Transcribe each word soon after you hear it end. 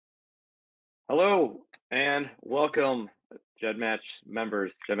Hello and welcome, GEDmatch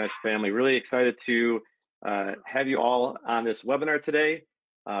members, GEDmatch family. Really excited to have you all on this webinar today.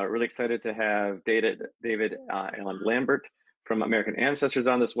 Really excited to have David Allen Lambert from American Ancestors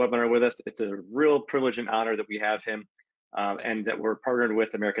on this webinar with us. It's a real privilege and honor that we have him and that we're partnered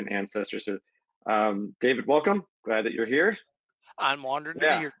with American Ancestors. So, David, welcome. Glad that you're here. I'm honored to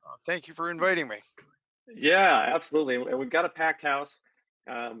be here. Thank you for inviting me. Yeah, absolutely. And we've got a packed house.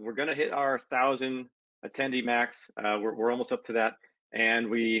 We're going to hit our 1,000 attendee max. We're almost up to that. And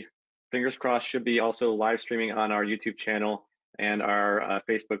we, fingers crossed, should be also live streaming on our YouTube channel and our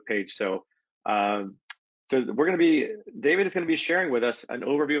Facebook page. So, David is going to be sharing with us an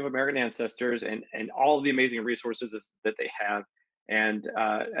overview of American Ancestors and all of the amazing resources that they have. And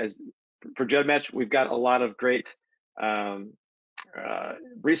as for GEDmatch, we've got a lot of great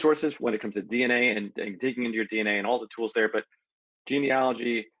resources when it comes to DNA and digging into your DNA and all the tools there, but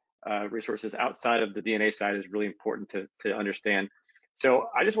genealogy resources outside of the DNA side is really important to understand. So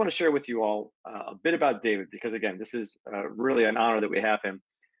I just want to share with you all a bit about David, because again, this is really an honor that we have him.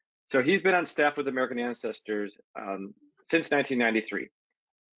 So he's been on staff with American Ancestors since 1993.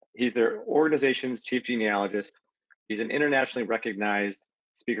 He's their organization's chief genealogist. He's an internationally recognized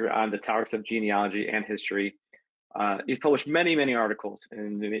speaker on the topics of genealogy and history. He's published many articles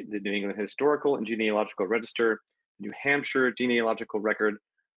in the New England Historical and Genealogical Register, New Hampshire Genealogical Record,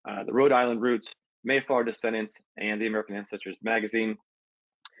 the Rhode Island Roots, Mayflower Descendants, and the American Ancestors magazine.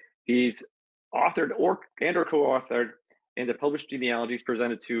 He's authored or co-authored and the published genealogies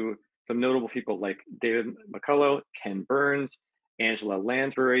presented to some notable people like David McCullough, Ken Burns, Angela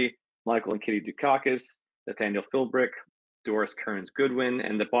Lansbury, Michael and Kitty Dukakis, Nathaniel Philbrick, Doris Kearns Goodwin,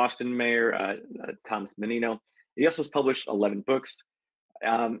 and the Boston mayor, Thomas Menino. He also has published 11 books,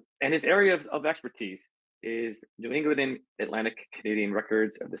 and his area of expertise is New England and Atlantic Canadian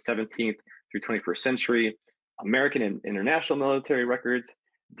records of the 17th through 21st century, American and international military records,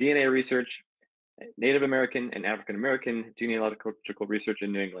 DNA research, Native American and African American genealogical research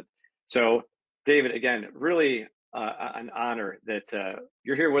in New England. So, David, again, really an honor that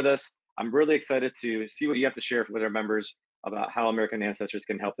you're here with us. I'm really excited to see what you have to share with our members about how American Ancestors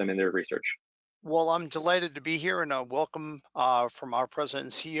can help them in their research. Well, I'm delighted to be here, and welcome from our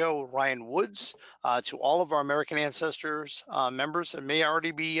president and CEO, Ryan Woods, to all of our American Ancestors members that may already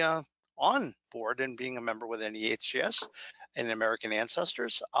be on board and being a member with NEHGS and American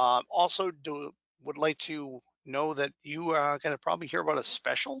Ancestors. Would like to know that you are going to probably hear about a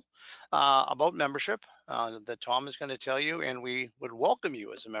special about membership that Tom is going to tell you, and we would welcome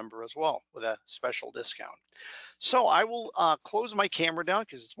you as a member as well with a special discount. So I will close my camera down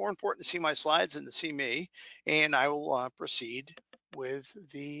because it's more important to see my slides than to see me, and I will proceed with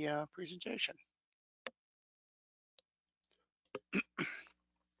the presentation.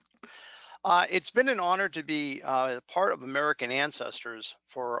 It's been an honor to be part of American Ancestors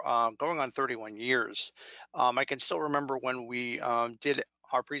for going on 31 years. I can still remember when we did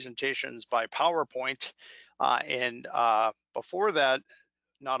our presentations by PowerPoint, and before that,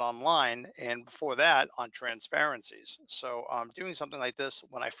 not online, and before that on transparencies. So doing something like this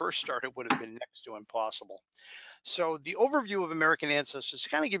when I first started would have been next to impossible. So the overview of American Ancestors to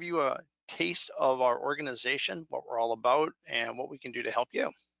kind of give you a taste of our organization, what we're all about, and what we can do to help you.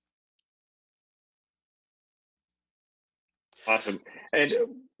 Awesome. And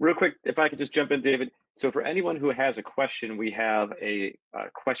real quick, if I could just jump in, David. So for anyone who has a question, we have a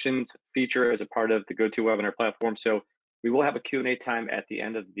questions feature as a part of the GoToWebinar platform. So we will have a Q&A time at the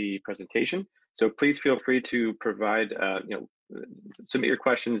end of the presentation. So please feel free to provide, submit your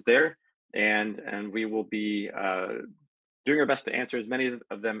questions there, and we will be doing our best to answer as many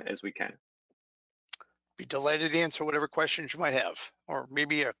of them as we can. Be delighted to answer whatever questions you might have, or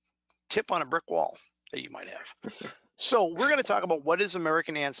maybe a tip on a brick wall that you might have. So we're going to talk about what is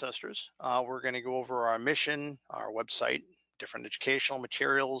American Ancestors. We're going to go over our mission, our website, different educational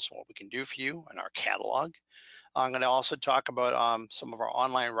materials, what we can do for you, and our catalog. I'm going to also talk about some of our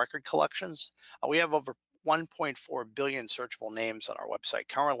online record collections. We have over 1.4 billion searchable names on our website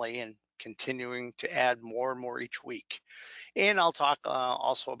currently, and continuing to add more and more each week. And I'll talk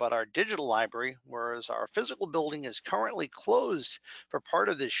also about our digital library, whereas our physical building is currently closed for part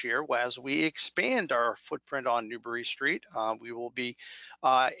of this year. As we expand our footprint on Newbury Street, we will be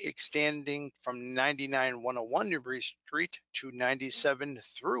extending from 99-101 Newbury Street to 97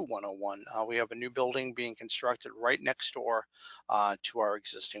 through 101. We have a new building being constructed right next door to our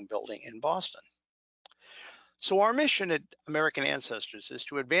existing building in Boston. So our mission at American Ancestors is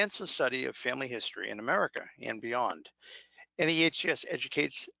to advance the study of family history in America and beyond. NEHGS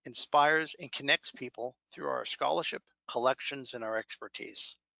educates, inspires, and connects people through our scholarship, collections, and our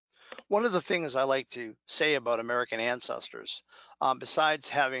expertise. One of the things I like to say about American ancestors, besides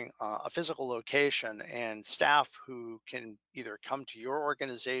having a physical location and staff who can either come to your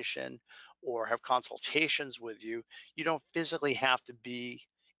organization or have consultations with you, you don't physically have to be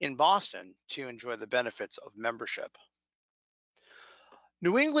in Boston to enjoy the benefits of membership.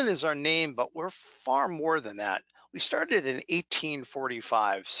 New England is our name, but we're far more than that. We started in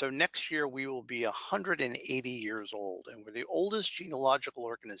 1845, so next year we will be 180 years old, and we're the oldest genealogical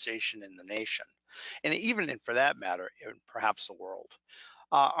organization in the nation, and even for that matter, in perhaps the world.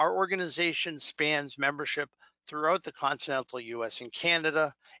 Our organization spans membership throughout the continental US and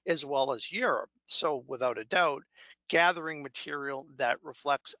Canada, as well as Europe. So, without a doubt, gathering material that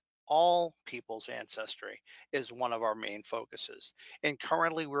reflects all people's ancestry is one of our main focuses. And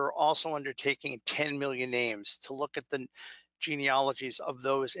currently, we're also undertaking 10 million names to look at the genealogies of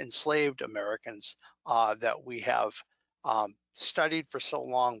those enslaved Americans that we have studied for so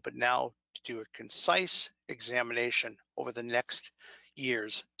long, but now to do a concise examination over the next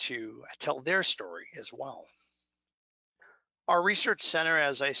years to tell their story as well. Our research center,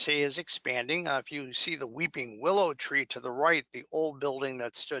 as I say, is expanding. If you see the weeping willow tree to the right, the old building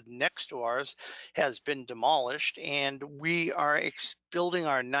that stood next to ours has been demolished, and we are building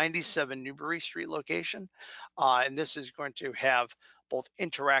our 97 Newbury Street location. And this is going to have both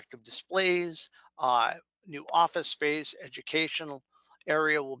interactive displays, new office space, educational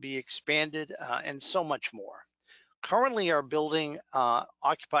area will be expanded, and so much more. Currently, our building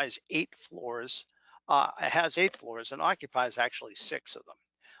occupies 8 floors. It has 8 floors and occupies actually 6 of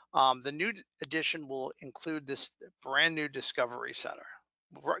them. The new addition will include this brand new Discovery Center.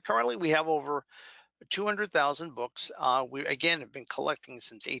 Currently, we have over 200,000 books. We again have been collecting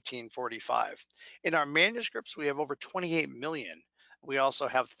since 1845. In our manuscripts, we have over 28 million. We also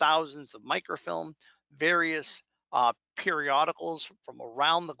have thousands of microfilm, various periodicals from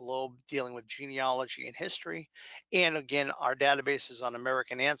around the globe dealing with genealogy and history. And again, our database is on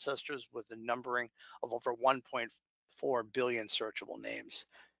American ancestors with the numbering of over 1.4 billion searchable names.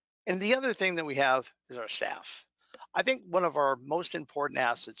 And the other thing that we have is our staff. I think one of our most important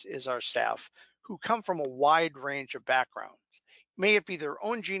assets is our staff who come from a wide range of backgrounds. May it be their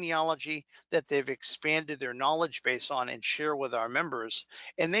own genealogy that they've expanded their knowledge base on and share with our members.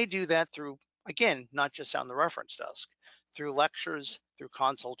 And they do that through, again, not just on the reference desk, through lectures, through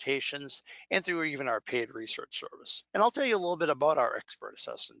consultations, and through even our paid research service. And I'll tell you a little bit about our expert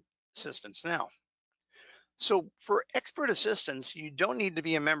assistants now. So for expert assistance, you don't need to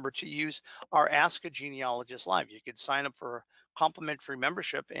be a member to use our Ask a Genealogist Live. You could sign up for complimentary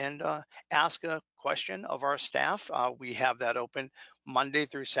membership and ask a question of our staff. We have that open Monday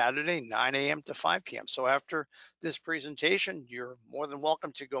through Saturday, 9 a.m. to 5 p.m. So after this presentation, you're more than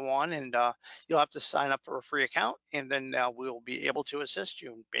welcome to go on and you'll have to sign up for a free account and then we'll be able to assist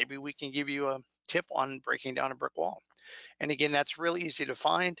you. Maybe we can give you a tip on breaking down a brick wall. And again, that's really easy to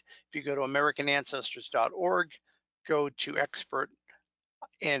find. If you go to americanancestors.org, go to expert,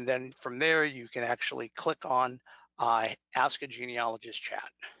 and then from there, you can actually click on Ask a Genealogist Chat.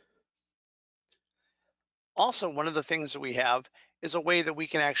 Also, one of the things that we have is a way that we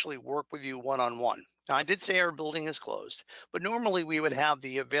can actually work with you one-on-one. Now, I did say our building is closed, but normally we would have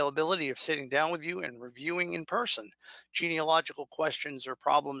the availability of sitting down with you and reviewing in person genealogical questions or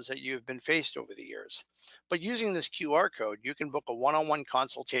problems that you have been faced over the years. But using this QR code, you can book a one-on-one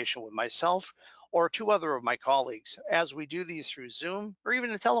consultation with myself or 2 other of my colleagues as we do these through Zoom or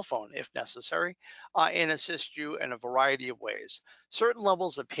even a telephone if necessary, and assist you in a variety of ways. Certain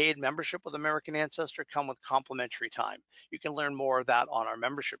levels of paid membership with American Ancestor come with complimentary time. You can learn more of that on our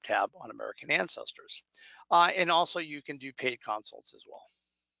membership tab on American Ancestors. And also you can do paid consults as well.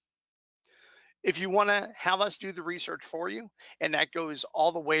 If you want to have us do the research for you, and that goes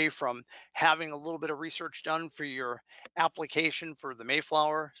all the way from having a little bit of research done for your application for the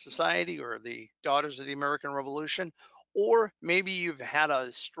Mayflower Society or the Daughters of the American Revolution, or maybe you've had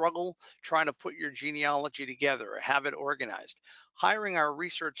a struggle trying to put your genealogy together or have it organized. Hiring our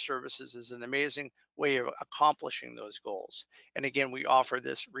research services is an amazing way of accomplishing those goals. And again, we offer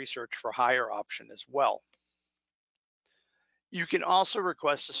this research for hire option as well. You can also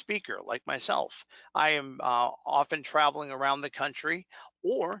request a speaker like myself. I am often traveling around the country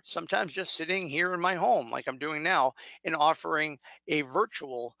or sometimes just sitting here in my home like I'm doing now and offering a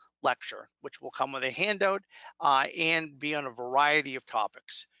virtual lecture, which will come with a handout and be on a variety of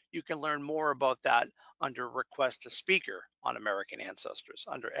topics. You can learn more about that under Request a Speaker on American Ancestors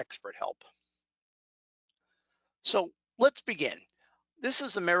under Expert Help. So let's begin. This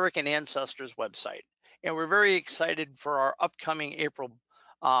is American Ancestors website, and we're very excited for our upcoming April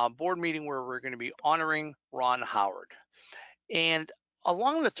board meeting where we're going to be honoring Ron Howard. And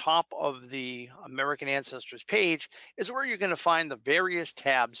along the top of the American Ancestors page is where you're going to find the various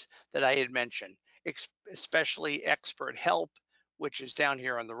tabs that I had mentioned, especially expert help, which is down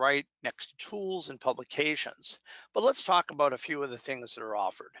here on the right next to tools and publications. But let's talk about a few of the things that are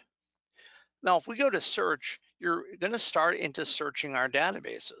offered. Now, if we go to search, you're going to start into searching our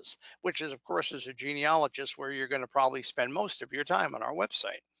databases, which is, of course, as a genealogist, where you're going to probably spend most of your time on our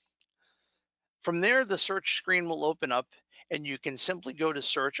website. From there, the search screen will open up and you can simply go to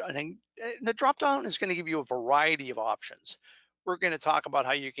search, and the drop down is going to give you a variety of options. We're going to talk about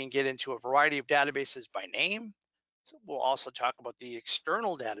how you can get into a variety of databases by name. We'll also talk about the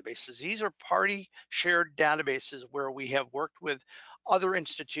external databases. These are party shared databases where we have worked with other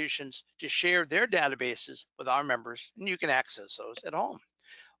institutions to share their databases with our members, and you can access those at home.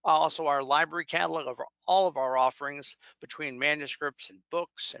 Also, our library catalog of all of our offerings between manuscripts and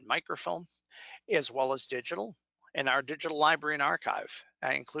books and microfilm, as well as digital, and our digital library and archive,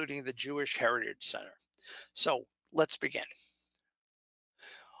 including the Jewish Heritage Center. So let's begin.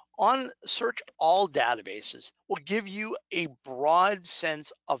 On search all databases will give you a broad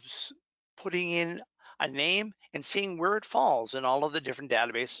sense of putting in a name and seeing where it falls in all of the different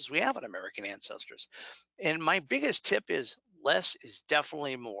databases we have on American Ancestors. And my biggest tip is less is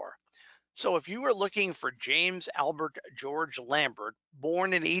definitely more. So if you were looking for James Albert George Lambert,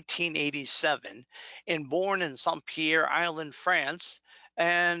 born in 1887 and born in Saint-Pierre Island, France,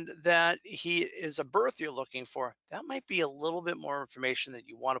 and that he is a birth you're looking for, that might be a little bit more information that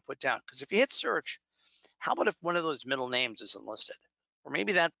you want to put down. Because if you hit search, how about if one of those middle names isn't listed? Or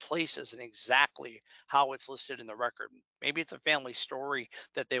maybe that place isn't exactly how it's listed in the record. Maybe it's a family story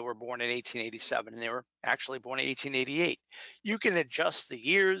that they were born in 1887 and they were actually born in 1888. You can adjust the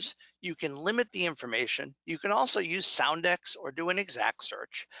years, you can limit the information, you can also use Soundex or do an exact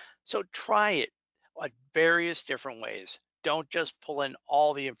search. So try it at various different ways. Don't just pull in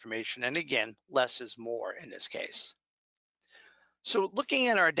all the information. And again, less is more in this case. So looking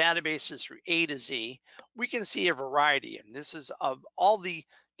at our databases through A to Z, we can see a variety, and this is of all the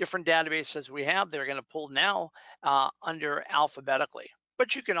different databases we have. They're going to pull now under alphabetically,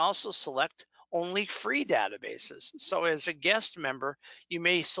 but you can also select only free databases. So as a guest member, you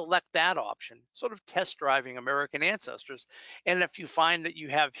may select that option, sort of test driving American Ancestors. And if you find that you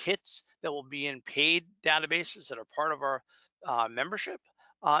have hits that will be in paid databases that are part of our membership,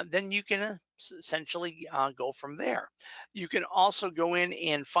 then you can essentially go from there. You can also go in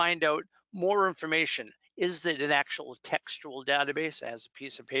and find out more information. Is it an actual textual database as a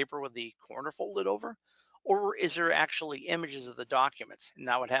piece of paper with the corner folded over? Or is there actually images of the documents? And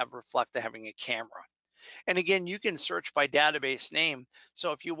that would have reflect having a camera. And again, you can search by database name.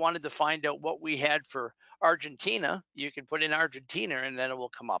 So if you wanted to find out what we had for Argentina, you can put in Argentina and then it will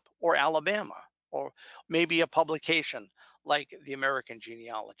come up, or Alabama, or maybe a publication like the American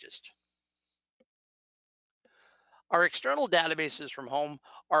Genealogist. Our external databases from home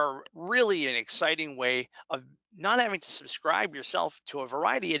are really an exciting way of not having to subscribe yourself to a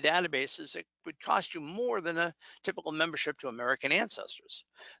variety of databases that would cost you more than a typical membership to American Ancestors.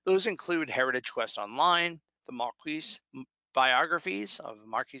 Those include Heritage Quest Online, the Marquis biographies of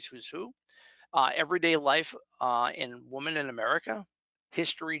Marquis Who's Who, Everyday Life in Woman in America,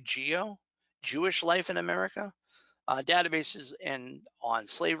 History Geo, Jewish Life in America, databases on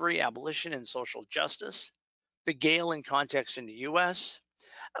slavery, abolition, and social justice, the Gale in Context in the US,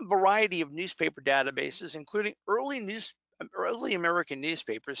 a variety of newspaper databases, including early American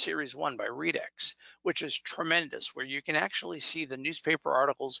newspapers, Series 1 by Redex, which is tremendous, where you can actually see the newspaper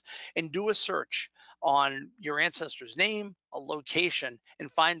articles and do a search on your ancestor's name, a location,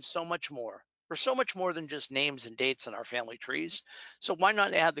 and find so much more. There's so much more than just names and dates in our family trees. So why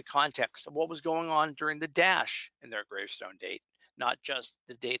not add the context of what was going on during the dash in their gravestone date, not just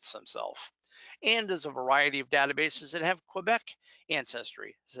the dates themselves? And there's a variety of databases that have Quebec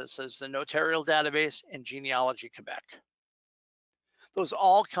ancestry, such as the Notarial Database and Genealogy Quebec. Those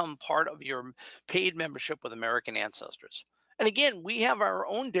all come part of your paid membership with American Ancestors. And again, we have our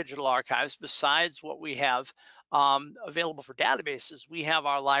own digital archives besides what we have available for databases. We have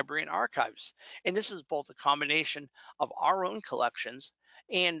our library and archives. And this is both a combination of our own collections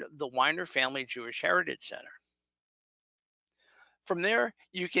and the Weiner Family Jewish Heritage Center. From there,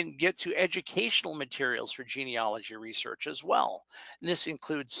 you can get to educational materials for genealogy research as well. And this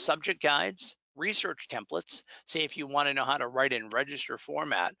includes subject guides, research templates, say if you want to know how to write in register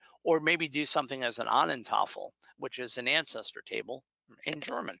format, or maybe do something as an Ahnentafel, which is an ancestor table in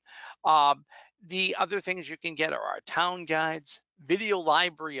German. The other things you can get are our town guides, video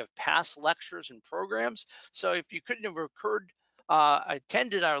library of past lectures and programs. So if you couldn't have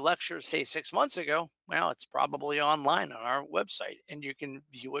attended our lecture, say 6 months ago, well, it's probably online on our website, and you can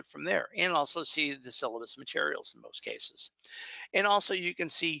view it from there and also see the syllabus materials in most cases. And also you can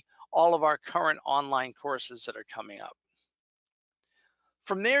see all of our current online courses that are coming up.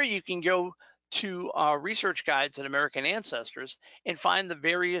 From there, you can go to research guides and American ancestors and find the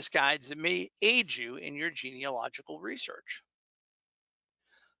various guides that may aid you in your genealogical research.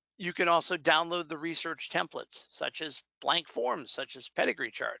 You can also download the research templates, such as blank forms, such as pedigree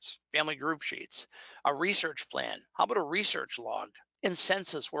charts, family group sheets, a research plan. How about a research log and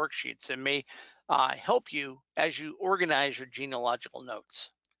census worksheets that may help you as you organize your genealogical notes.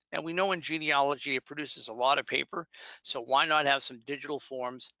 And we know in genealogy, it produces a lot of paper. So why not have some digital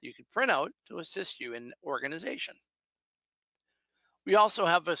forms you can print out to assist you in organization? We also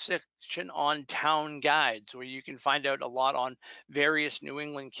have a section on town guides where you can find out a lot on various New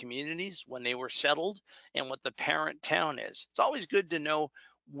England communities when they were settled and what the parent town is. It's always good to know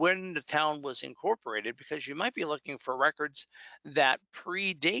when the town was incorporated because you might be looking for records that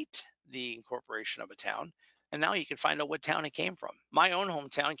predate the incorporation of a town. And now you can find out what town it came from. My own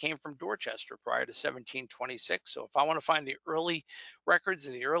hometown came from Dorchester prior to 1726. So if I want to find the early records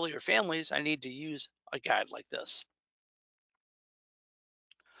of the earlier families, I need to use a guide like this.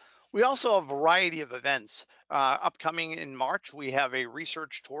 We also have a variety of events. Upcoming in March, we have a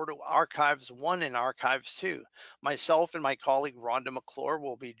research tour to Archives 1 and Archives 2. Myself and my colleague Rhonda McClure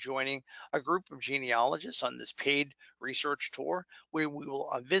will be joining a group of genealogists on this paid research tour, where we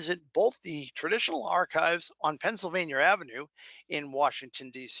will visit both the traditional archives on Pennsylvania Avenue in Washington,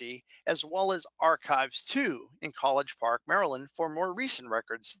 D.C., as well as Archives 2 in College Park, Maryland, for more recent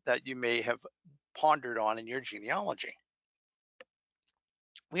records that you may have pondered on in your genealogy.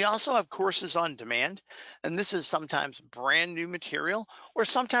 We also have courses on demand, and this is sometimes brand new material or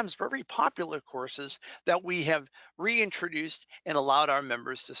sometimes very popular courses that we have reintroduced and allowed our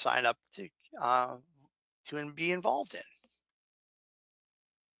members to sign up to be involved in.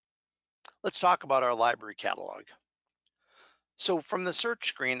 Let's talk about our library catalog. So from the search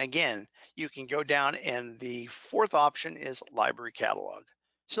screen, again, you can go down and the fourth option is library catalog.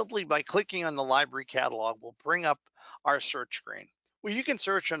 Simply by clicking on the library catalog will bring up our search screen where you can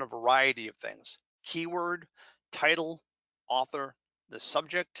search on a variety of things: keyword, title, author, the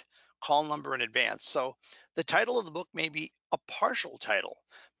subject, call number in advance. So the title of the book may be a partial title.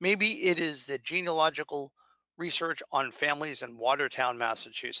 Maybe it is the genealogical research on families in Watertown,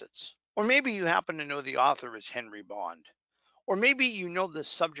 Massachusetts. Or maybe you happen to know the author is Henry Bond. Or maybe you know the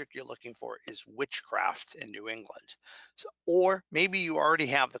subject you're looking for is witchcraft in New England. So, or maybe you already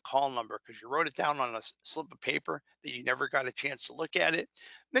have the call number because you wrote it down on a slip of paper that you never got a chance to look at it.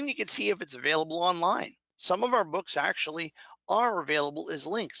 Then you can see if it's available online. Some of our books actually are available as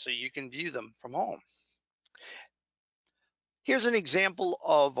links so you can view them from home. Here's an example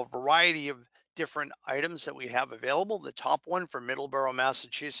of a variety of different items that we have available. The top one for Middleborough,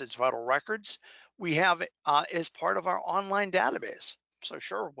 Massachusetts Vital Records, we have as part of our online database. So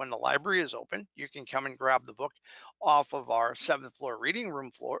sure, when the library is open, you can come and grab the book off of our 7th floor reading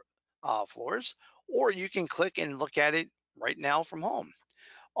room floors, or you can click and look at it right now from home.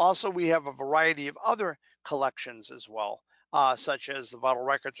 Also, we have a variety of other collections as well, such as the Vital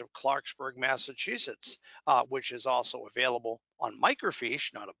Records of Clarksburg, Massachusetts, which is also available on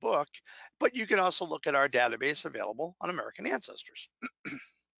microfiche, not a book, but you can also look at our database available on American Ancestors.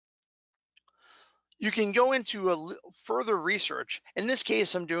 You can go into further research. In this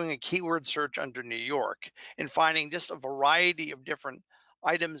case, I'm doing a keyword search under New York and finding just a variety of different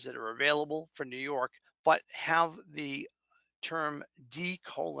items that are available for New York, but have the term D: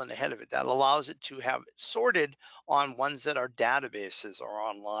 ahead of it. That allows it to have it sorted on ones that are databases or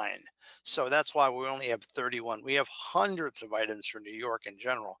online. So that's why we only have 31. We have hundreds of items for New York in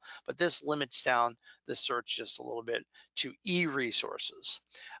general, but this limits down the search just a little bit to e-resources.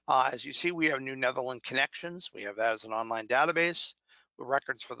 As you see, we have New Netherland Connections. We have that as an online database.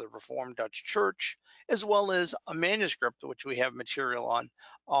 Records for the Reformed Dutch Church, as well as a manuscript, which we have material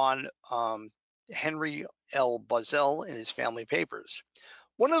on Henry L. Buzzell and his family papers.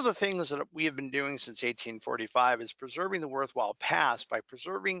 One of the things that we have been doing since 1845 is preserving the worthwhile past by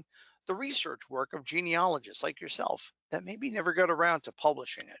preserving the research work of genealogists like yourself that maybe never got around to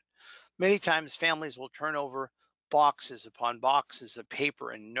publishing it. Many times families will turn over boxes upon boxes of paper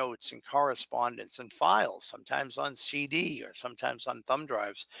and notes and correspondence and files, sometimes on CD or sometimes on thumb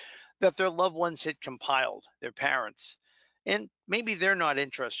drives, that their loved ones had compiled, their parents, and maybe they're not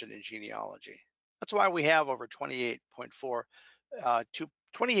interested in genealogy. That's why we have over 28.4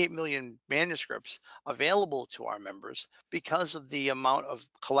 28 million manuscripts available to our members because of the amount of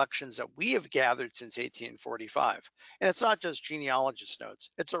collections that we have gathered since 1845. And it's not just genealogist notes,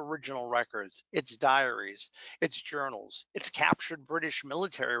 it's original records, it's diaries, it's journals, it's captured British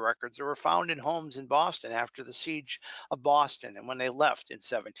military records that were found in homes in Boston after the siege of Boston and when they left in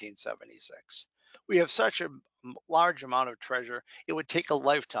 1776. We have such a large amount of treasure, it would take a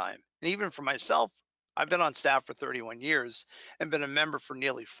lifetime. And even for myself, I've been on staff for 31 years and been a member for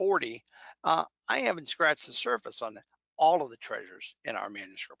nearly 40. I haven't scratched the surface on all of the treasures in our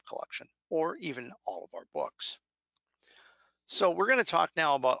manuscript collection or even all of our books. So we're going to talk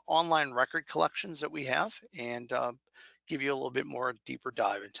now about online record collections that we have and give you a little bit more deeper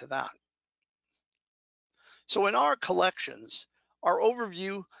dive into that. So in our collections, our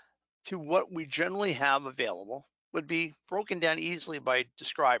overview to what we generally have available would be broken down easily by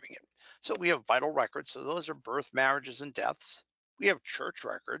describing it. So we have vital records. So those are birth, marriages, and deaths. We have church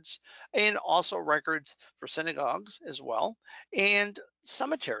records and also records for synagogues as well, and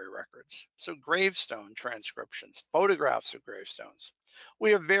cemetery records. So gravestone transcriptions, photographs of gravestones.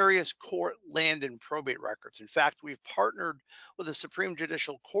 We have various court, land, and probate records. In fact, we've partnered with the Supreme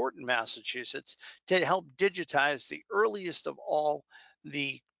Judicial Court in Massachusetts to help digitize the earliest of all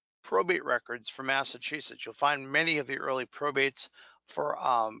the probate records for Massachusetts. You'll find many of the early probates for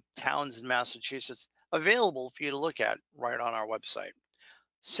towns in Massachusetts available for you to look at right on our website.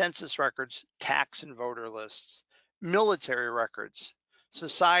 Census records, tax and voter lists, military records,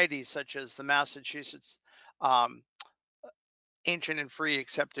 societies such as the Massachusetts um, Ancient and Free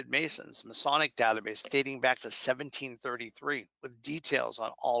Accepted Masons Masonic database dating back to 1733 with details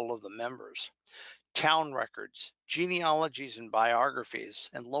on all of the members, town records, genealogies and biographies,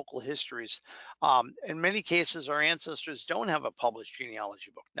 and local histories. In many cases, our ancestors don't have a published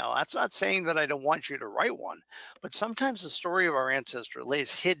genealogy book. Now, that's not saying that I don't want you to write one, but sometimes the story of our ancestor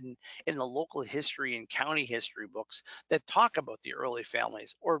lays hidden in the local history and county history books that talk about the early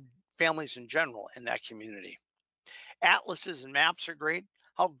families or families in general in that community. Atlases and maps are great.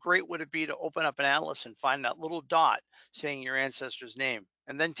 How great would it be to open up an atlas and find that little dot saying your ancestor's name,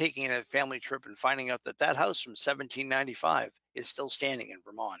 and then taking a family trip and finding out that that house from 1795 is still standing in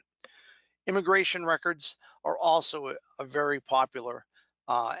Vermont. Immigration records are also a very popular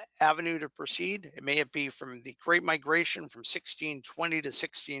avenue to proceed. It may be from the Great Migration from 1620 to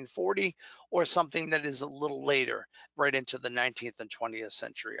 1640, or something that is a little later, right into the 19th and 20th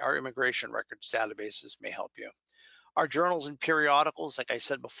century. Our immigration records databases may help you. Our journals and periodicals, like I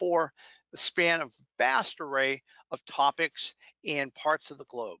said before, span a vast array of topics and parts of the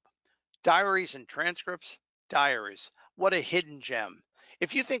globe. Diaries and transcripts, diaries, what a hidden gem.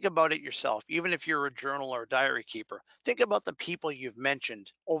 If you think about it yourself, even if you're a journal or a diary keeper, think about the people you've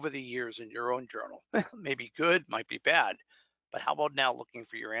mentioned over the years in your own journal. Maybe good, might be bad, but how about now looking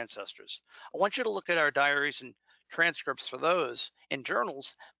for your ancestors? I want you to look at our diaries and transcripts for those and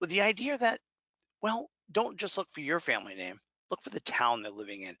journals with the idea that, well, don't just look for your family name. Look for the town they're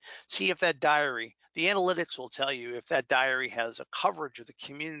living in. See if that diary, the analytics will tell you if that diary has a coverage of the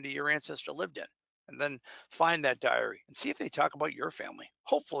community your ancestor lived in. And then find that diary and see if they talk about your family.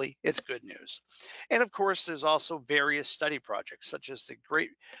 Hopefully, it's good news. And of course, there's also various study projects, such as the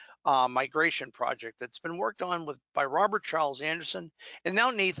Great Migration Project that's been worked on by Robert Charles Anderson and now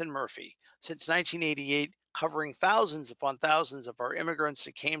Nathan Murphy since 1988, covering thousands upon thousands of our immigrants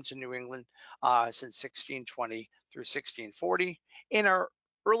that came to New England since 1620 through 1640, in our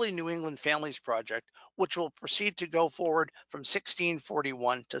Early New England Families Project, which will proceed to go forward from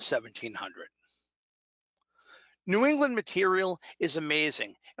 1641 to 1700. New England material is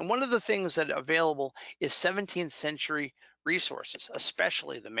amazing. And one of the things that are available is 17th century resources,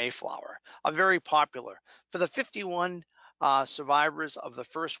 especially the Mayflower, are very popular. For the 51 survivors of the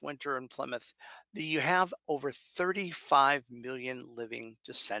first winter in Plymouth, you have over 35 million living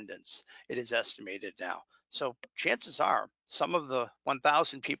descendants, it is estimated now. So chances are some of the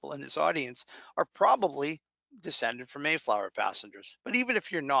 1,000 people in this audience are probably descended from Mayflower passengers. But even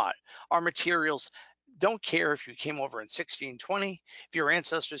if you're not, our materials don't care if you came over in 1620, if your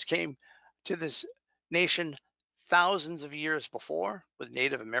ancestors came to this nation thousands of years before with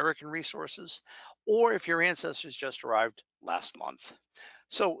Native American resources, or if your ancestors just arrived last month.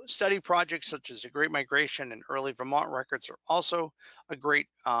 So study projects such as the Great Migration and Early Vermont Records are also a great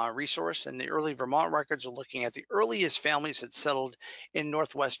resource. And the Early Vermont Records are looking at the earliest families that settled in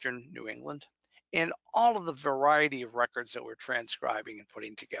northwestern New England and all of the variety of records that we're transcribing and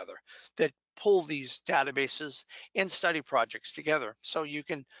putting together that pull these databases and study projects together so you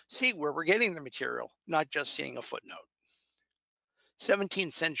can see where we're getting the material, not just seeing a footnote.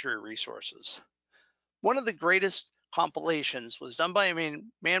 17th century resources. One of the greatest compilations was done by a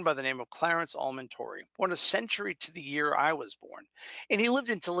man by the name of Clarence Allman Torrey, born a century to the year I was born, and he lived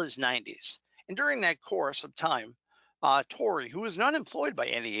until his 90s. And during that course of time, Torrey, who was not employed by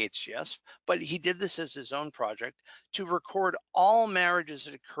any HCS, but he did this as his own project to record all marriages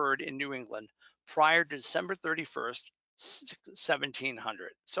that occurred in New England prior to December 31st,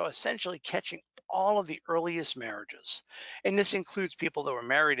 1700. So essentially catching all of the earliest marriages. And this includes people that were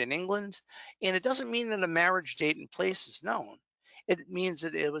married in England. And it doesn't mean that a marriage date and place is known. It means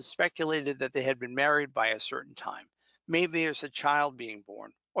that it was speculated that they had been married by a certain time. Maybe there's a child being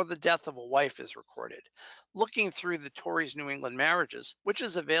born, or the death of a wife is recorded. Looking through the Tories' New England marriages, which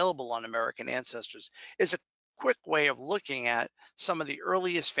is available on American Ancestors, is a quick way of looking at some of the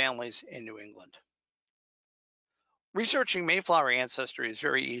earliest families in New England. Researching Mayflower ancestry is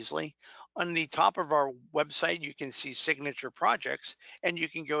very easily. On the top of our website, you can see signature projects, and you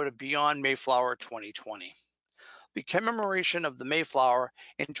can go to Beyond Mayflower 2020. The commemoration of the Mayflower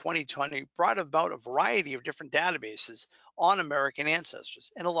in 2020 brought about a variety of different databases on American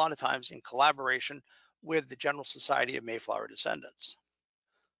ancestors, and a lot of times in collaboration with the General Society of Mayflower Descendants.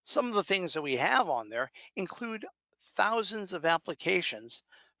 Some of the things that we have on there include thousands of applications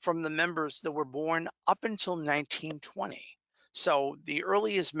from the members that were born up until 1920. So the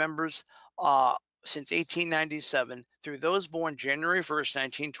earliest members since 1897 through those born January 1st,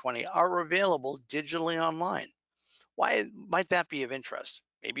 1920 are available digitally online. Why might that be of interest?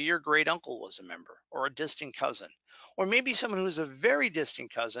 Maybe your great uncle was a member, or a distant cousin, or maybe someone who's a very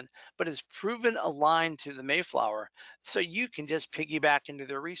distant cousin, but is proven aligned to the Mayflower, so you can just piggyback into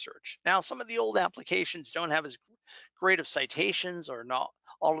their research. Now, some of the old applications don't have as great of citations or not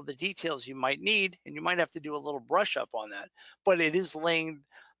all of the details you might need, and you might have to do a little brush up on that, but it is laying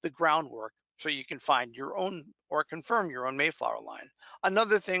the groundwork so you can find your own or confirm your own Mayflower line.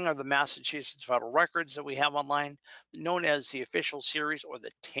 Another thing are the Massachusetts Federal Records that we have online, known as the official series or the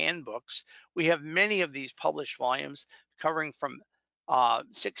TAN books. We have many of these published volumes covering from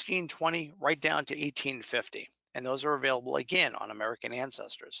 1620 right down to 1850. And those are available again on American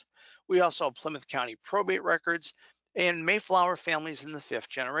Ancestors. We also have Plymouth County probate records and Mayflower families in the 5th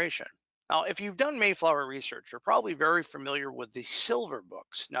generation. Now, if you've done Mayflower research, you're probably very familiar with the silver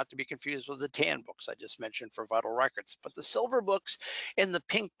books, not to be confused with the tan books I just mentioned for vital records. But the silver books and the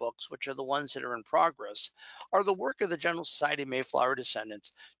pink books, which are the ones that are in progress, are the work of the General Society of Mayflower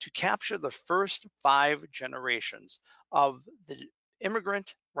Descendants to capture the first 5 generations of the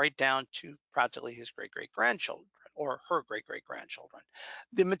immigrant right down to practically his great-great-grandchildren or her great-great-grandchildren.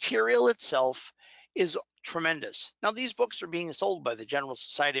 The material itself is tremendous. Now, these books are being sold by the General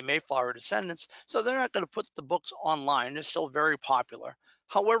Society of Mayflower Descendants, so they're not going to put the books online. They're still very popular.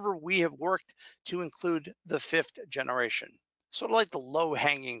 However, we have worked to include the 5th generation, sort of like the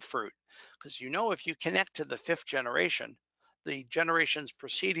low-hanging fruit, because if you connect to the 5th generation, the generations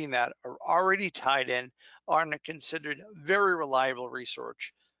preceding that are already tied in, are considered very reliable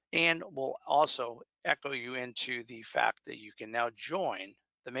research, and will also echo you into the fact that you can now join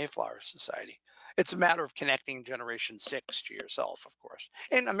the Mayflower Society. It's a matter of connecting generation 6 to yourself, of course.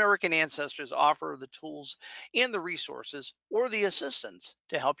 And American Ancestors offer the tools and the resources or the assistance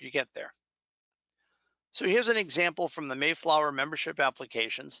to help you get there. So here's an example from the Mayflower membership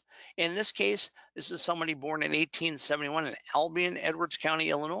applications. In this case, this is somebody born in 1871 in Albion, Edwards County,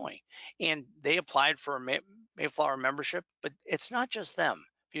 Illinois. And they applied for a Mayflower membership, but it's not just them.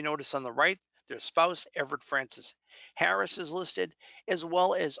 If you notice on the right, their spouse, Everett Francis Harris, is listed, as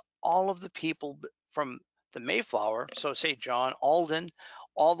well as all of the people from the Mayflower, so say John Alden,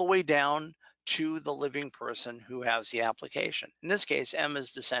 all the way down to the living person who has the application. In this case, M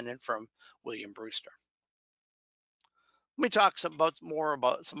is descendant from William Brewster. Let me talk more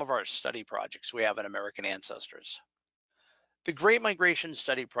about some of our study projects we have in American Ancestors. The Great Migration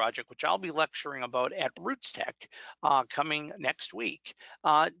Study Project, which I'll be lecturing about at Roots Tech coming next week,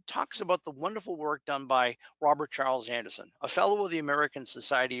 talks about the wonderful work done by Robert Charles Anderson, a fellow of the American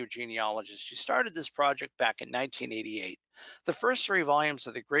Society of Genealogists, who started this project back in 1988. The first 3 volumes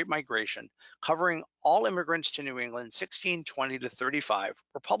of the Great Migration, covering all immigrants to New England 1620 to 35,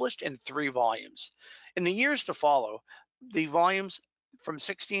 were published in 3 volumes. In the years to follow, the volumes from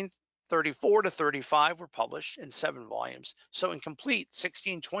 1634 to 35 were published in 7 volumes. So in complete,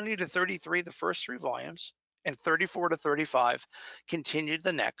 1620 to 33, the first 3 volumes, and 34 to 35 continued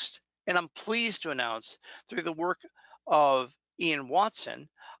the next. And I'm pleased to announce, through the work of Ian Watson,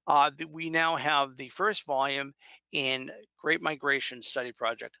 that we now have the first volume in Great Migration Study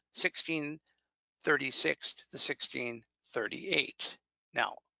Project, 1636 to 1638.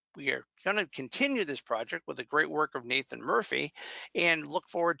 Now, we are going to continue this project with the great work of Nathan Murphy and look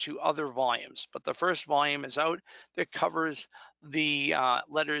forward to other volumes. But the first volume is out that covers the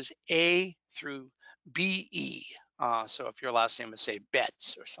letters A through BE. So if your last name is, say,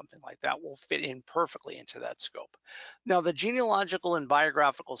 Betts or something like that, will fit in perfectly into that scope. Now, the genealogical and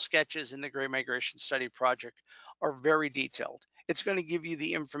biographical sketches in the Great Migration Study Project are very detailed. It's going to give you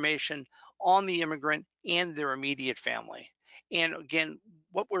the information on the immigrant and their immediate family. And again,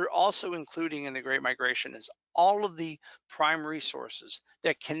 what we're also including in the Great Migration is all of the primary sources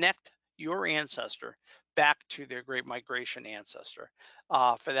that connect your ancestor back to their Great Migration ancestor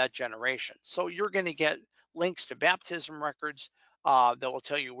for that generation. So you're going to get links to baptism records that will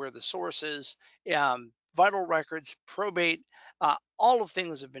tell you where the source is, vital records, probate, all of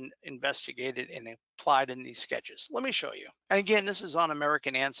things have been investigated and applied in these sketches. Let me show you. And again, this is on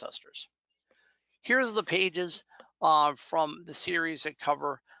American ancestors. Here's the pages from the series that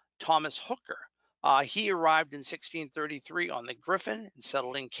cover Thomas Hooker. He arrived in 1633 on the Griffin and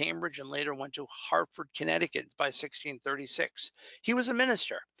settled in Cambridge and later went to Hartford, Connecticut by 1636. He was a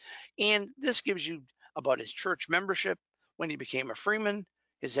minister. And this gives you about his church membership, when he became a freeman,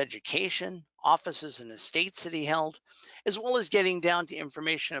 his education, offices and estates that he held, as well as getting down to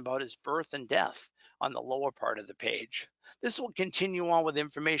information about his birth and death on the lower part of the page. This will continue on with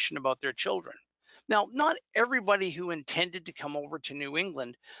information about their children. Now, not everybody who intended to come over to New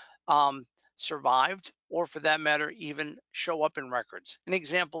England survived, or for that matter, even show up in records. An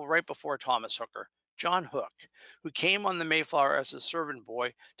example right before Thomas Hooker, John Hook, who came on the Mayflower as a servant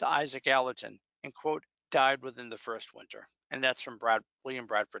boy to Isaac Allerton and, quote, died within the first winter. And that's from William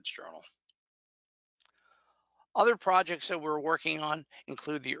Bradford's journal. Other projects that we're working on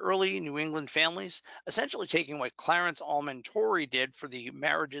include the early New England families, essentially taking what Clarence Almond Torrey did for the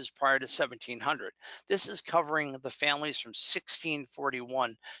marriages prior to 1700. This is covering the families from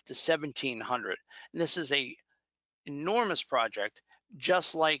 1641 to 1700. And this is a enormous project,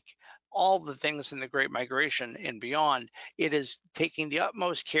 just like all the things in the Great Migration and beyond. It is taking the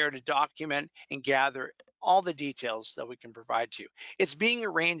utmost care to document and gather all the details that we can provide to you. It's being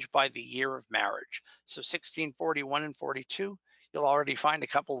arranged by the year of marriage. So 1641 and 42, you'll already find a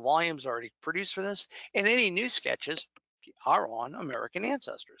couple of volumes already produced for this, and any new sketches are on American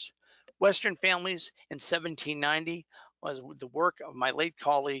ancestors. Western families in 1790 was the work of my late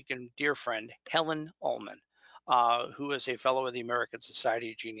colleague and dear friend, Helen Ullman. Who is a fellow of the American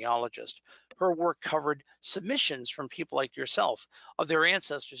Society of Genealogists. Her work covered submissions from people like yourself of their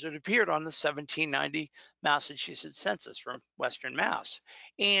ancestors that appeared on the 1790 Massachusetts census from Western Mass.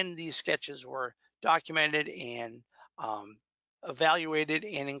 And these sketches were documented and evaluated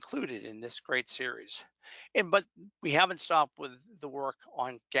and included in this great series. But we haven't stopped with the work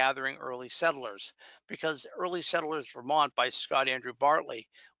on gathering early settlers, because Early Settlers Vermont by Scott Andrew Bartley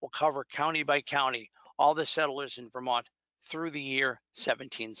will cover county by county all the settlers in Vermont through the year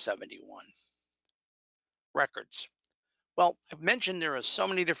 1771. Records. Well, I've mentioned there are so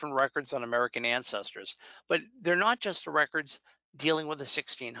many different records on American ancestors, but they're not just the records dealing with the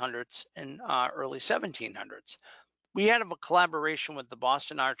 1600s and early 1700s. We had a collaboration with the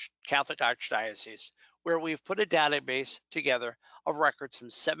Boston Catholic Archdiocese, where we've put a database together of records from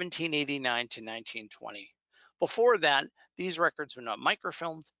 1789 to 1920. Before that, these records were not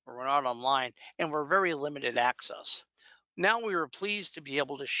microfilmed or were not online and were very limited access. Now we were pleased to be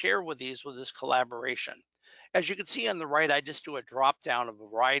able to share with this collaboration. As you can see on the right, I just do a drop down of a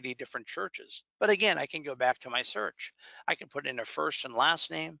variety of different churches. But again, I can go back to my search. I can put in a first and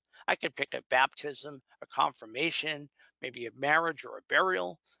last name. I could pick a baptism, a confirmation, maybe a marriage or a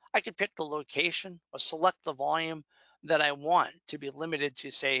burial. I could pick the location or select the volume that I want to be limited to,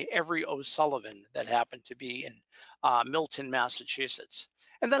 say, every O'Sullivan that happened to be in Milton, Massachusetts.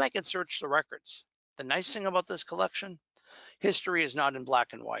 And then I can search the records. The nice thing about this collection, history is not in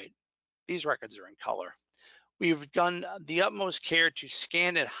black and white. These records are in color. We've done the utmost care to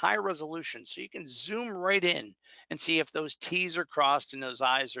scan at high resolution so you can zoom right in and see if those T's are crossed and those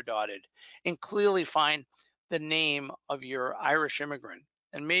I's are dotted, and clearly find the name of your Irish immigrant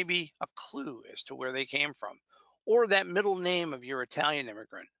and maybe a clue as to where they came from, or that middle name of your Italian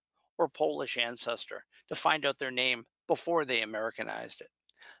immigrant or Polish ancestor to find out their name before they Americanized it.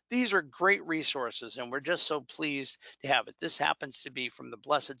 These are great resources, and we're just so pleased to have it. This happens to be from the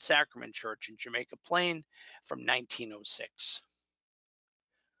Blessed Sacrament Church in Jamaica Plain from 1906.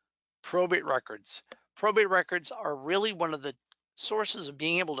 Probate records. Probate records are really one of the sources of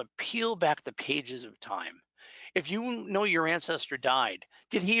being able to peel back the pages of time. If you know your ancestor died,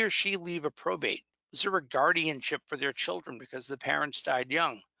 did he or she leave a probate? Was there a guardianship for their children because the parents died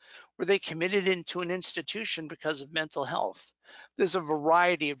young? Were they committed into an institution because of mental health? There's a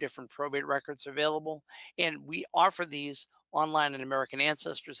variety of different probate records available, and we offer these online at American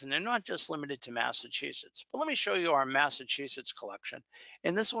Ancestors, and they're not just limited to Massachusetts. But let me show you our Massachusetts collection.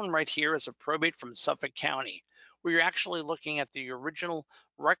 And this one right here is a probate from Suffolk County, where you're actually looking at the original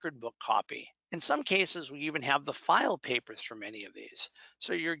record book copy. In some cases, we even have the file papers for many of these.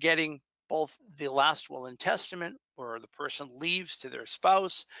 So you're getting both the last will and testament, where the person leaves to their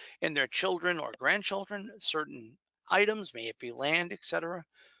spouse and their children or grandchildren certain items, may it be land, etc.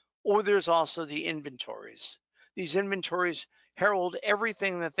 Or there's also the inventories. These inventories herald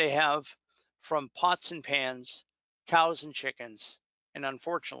everything that they have, from pots and pans, cows and chickens, and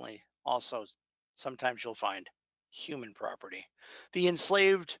unfortunately, also sometimes you'll find human property. The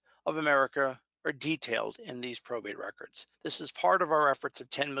enslaved of America are detailed in these probate records. This is part of our efforts of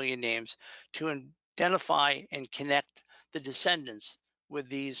 10 million names to identify and connect the descendants with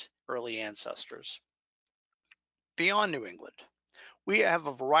these early ancestors. Beyond New England, we have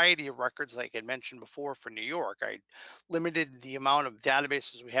a variety of records, like I mentioned before, for New York. I limited the amount of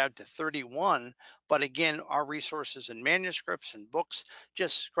databases we have to 31, but again, our resources and manuscripts and books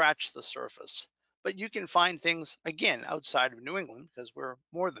just scratch the surface. But you can find things, again, outside of New England, because we're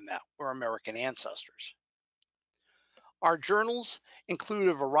more than that. We're American ancestors. Our journals include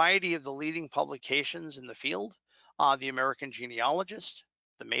a variety of the leading publications in the field: the American Genealogist,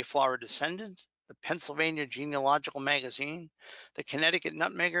 the Mayflower Descendant, the Pennsylvania Genealogical Magazine, the Connecticut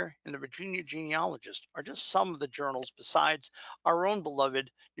Nutmegger, and the Virginia Genealogist are just some of the journals besides our own beloved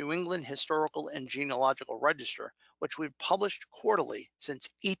New England Historical and Genealogical Register, which we've published quarterly since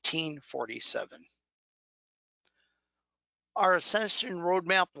 1847. Our Ascension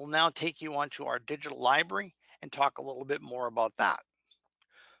Roadmap will now take you onto our digital library and talk a little bit more about that.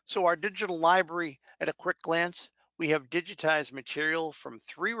 So our digital library, at a quick glance, we have digitized material from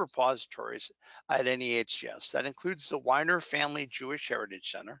 3 repositories at NEHS. That includes the Weiner Family Jewish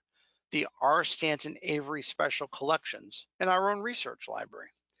Heritage Center, the R. Stanton Avery Special Collections, and our own research library.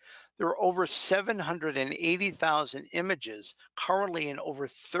 There are over 780,000 images currently in over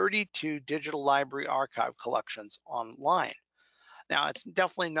 32 digital library archive collections online. Now, it's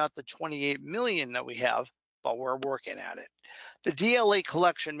definitely not the 28 million that we have, but we're working at it. The DLA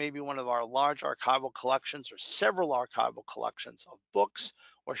collection may be one of our large archival collections or several archival collections of books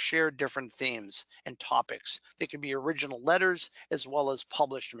or shared different themes and topics. They can be original letters as well as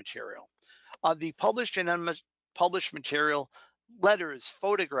published material. The published and unpublished material, letters,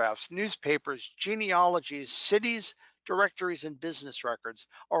 photographs, newspapers, genealogies, cities, directories, and business records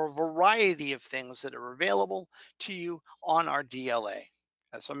are a variety of things that are available to you on our DLA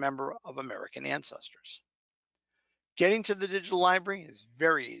as a member of American Ancestors. Getting to the digital library is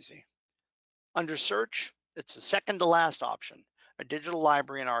very easy. Under search, it's the second to last option, a digital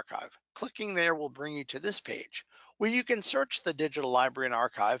library and archive. Clicking there will bring you to this page where you can search the digital library and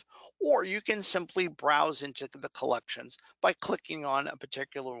archive, or you can simply browse into the collections by clicking on a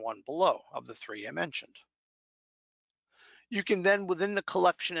particular one below of the 3 I mentioned. You can then, within the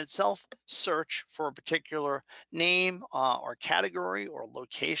collection itself, search for a particular name or category or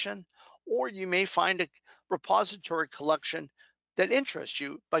location, or you may find a repository collection that interests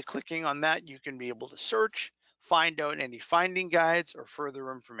you. By clicking on that, you can be able to search, find out any finding guides or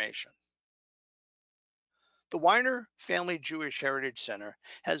further information. The Weiner Family Jewish Heritage Center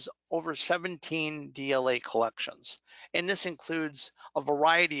has over 17 DLA collections, and this includes a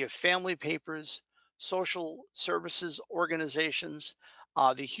variety of family papers, social services organizations,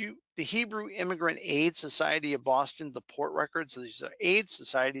 the Hebrew Immigrant Aid Society of Boston, the Port Records. These are aid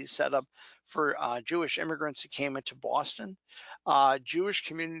societies set up for Jewish immigrants who came into Boston, Jewish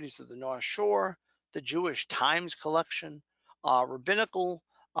communities of the North Shore, the Jewish Times collection, rabbinical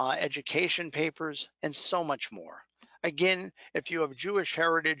education papers, and so much more. Again, if you have Jewish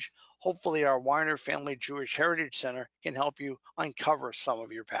heritage, hopefully our Weiner Family Jewish Heritage Center can help you uncover some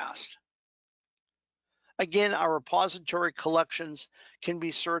of your past. Again, our repository collections can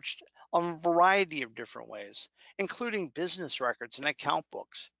be searched on a variety of different ways, including business records and account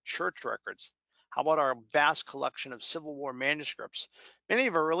books, church records. How about our vast collection of Civil War manuscripts? Many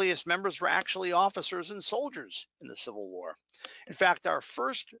of our earliest members were actually officers and soldiers in the Civil War. In fact, our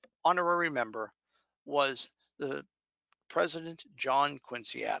first honorary member was the President John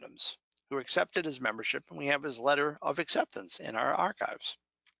Quincy Adams, who accepted his membership, and we have his letter of acceptance in our archives.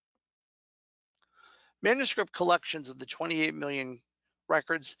 Manuscript collections of the 28 million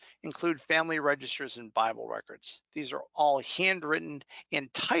records include family registers and Bible records. These are all handwritten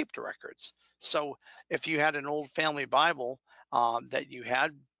and typed records. So if you had an old family Bible that you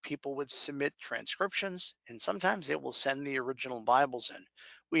had, people would submit transcriptions, and sometimes they will send the original Bibles in.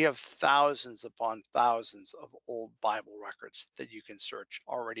 We have thousands upon thousands of old Bible records that you can search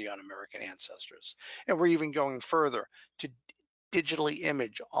already on American Ancestors. And we're even going further to digitally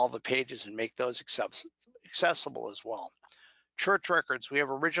image all the pages and make those accessible as well. Church records, we have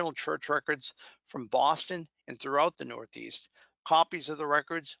original church records from Boston and throughout the Northeast, copies of the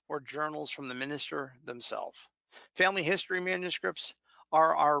records or journals from the minister themselves. Family history manuscripts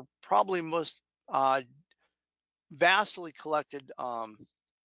are our probably most vastly collected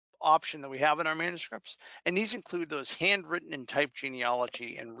option that we have in our manuscripts, and these include those handwritten and typed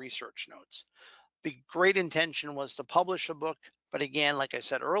genealogy and research notes. The great intention was to publish a book, but again, like I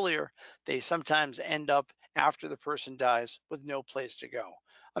said earlier, they sometimes end up after the person dies with no place to go.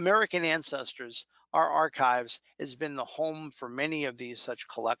 American Ancestors, our archives, has been the home for many of these such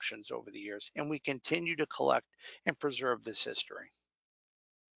collections over the years, and we continue to collect and preserve this history.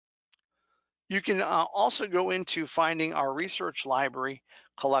 You can also go into finding our research library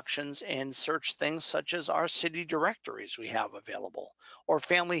collections and search things such as our city directories we have available, or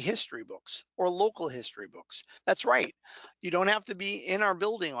family history books, or local history books. That's right. You don't have to be in our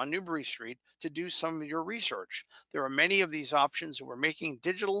building on Newbury Street to do some of your research. There are many of these options that we're making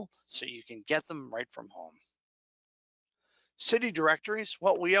digital so you can get them right from home. City directories,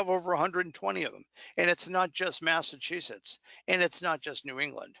 well, we have over 120 of them, and it's not just Massachusetts, and it's not just New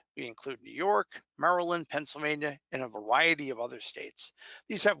England. We include New York, Maryland, Pennsylvania, and a variety of other states.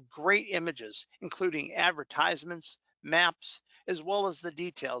 These have great images, including advertisements, maps, as well as the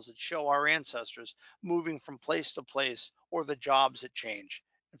details that show our ancestors moving from place to place or the jobs that change.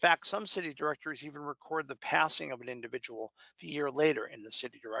 In fact, some city directories even record the passing of an individual the year later in the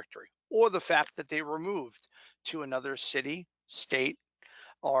city directory, or the fact that they were moved to another city, state,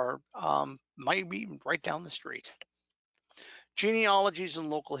 or might be right down the street. Genealogies and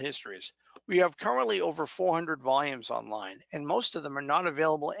local histories. We have currently over 400 volumes online, and most of them are not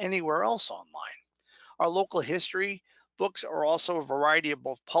available anywhere else online. Our local history books are also a variety of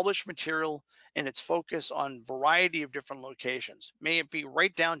both published material and its focus on variety of different locations. May it be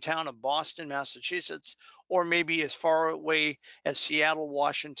right downtown of Boston, Massachusetts, or maybe as far away as Seattle,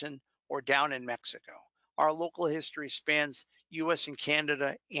 Washington, or down in Mexico. Our local history spans US and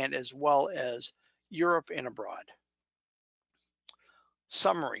Canada, and as well as Europe and abroad.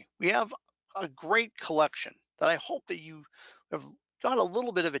 Summary. We have a great collection that I hope that you have got a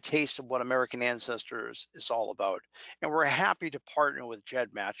little bit of a taste of what American Ancestors is all about. And we're happy to partner with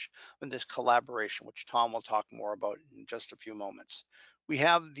GEDmatch in this collaboration, which Tom will talk more about in just a few moments. We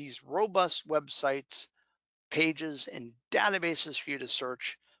have these robust websites, pages, and databases for you to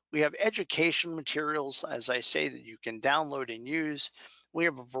search. We have education materials, as I say, that you can download and use. We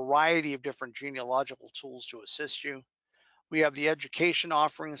have a variety of different genealogical tools to assist you. We have the education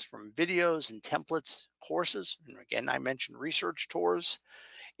offerings from videos and templates, courses, and again, I mentioned research tours,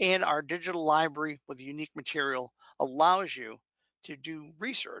 and our digital library with unique material allows you to do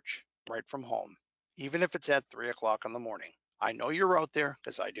research right from home, even if it's at 3 o'clock in the morning. I know you're out there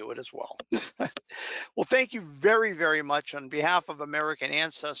because I do it as well. Well, thank you very, very much on behalf of American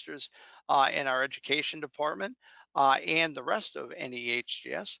Ancestors and our education department and the rest of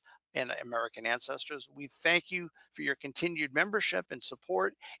NEHGS and American Ancestors. We thank you for your continued membership and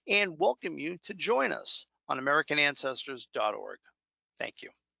support and welcome you to join us on AmericanAncestors.org. Thank you.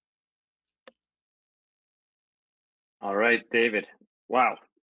 All right, David. Wow.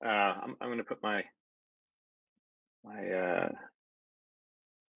 I'm going to put my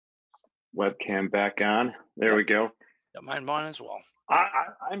webcam back on. There we go. Got mine on as well.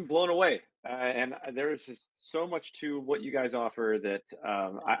 I'm blown away, and there's just so much to what you guys offer that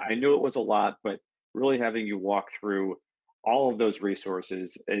I knew it was a lot, but really having you walk through all of those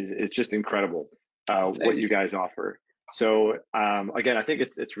resources is just incredible. What you guys offer. So again, I think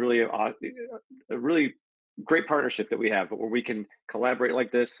it's really a really great partnership that we have, where we can collaborate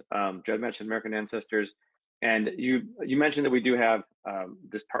like this. Jed mentioned American Ancestors, and you mentioned that we do have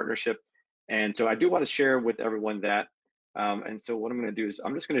this partnership, and so I do want to share with everyone that. And so what I'm going to do is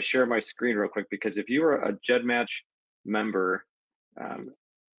I'm just going to share my screen real quick, because if you are a GEDmatch member,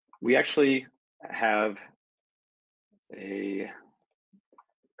 we actually have a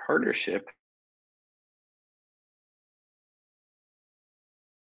partnership.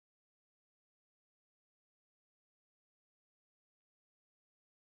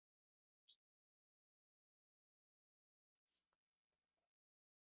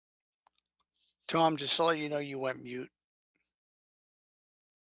 Tom, just so you know, you went mute.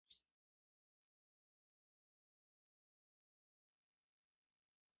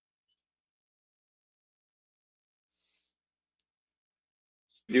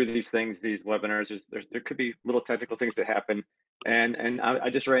 Do these things, these webinars, there could be little technical things that happen. And I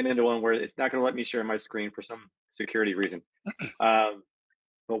just ran into one where it's not going to let me share my screen for some security reason. Um,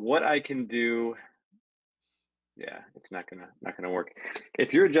 but what I can do, yeah, it's not gonna work.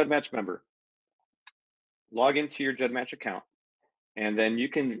 If you're a GEDmatch member, log into your GEDmatch account, and then you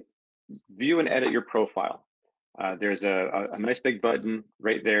can view and edit your profile. There's a nice big button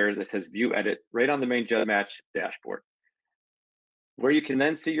right there that says View Edit right on the main GEDmatch dashboard. Where you can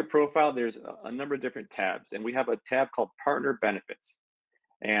then see your profile, there's a number of different tabs, and we have a tab called Partner Benefits.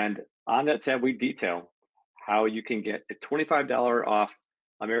 And on that tab, we detail how you can get a $25 off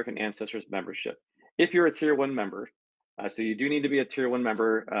American Ancestors membership if you're a Tier 1 member. So you do need to be a Tier 1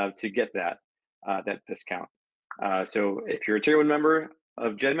 member to get that discount. So if you're a Tier 1 member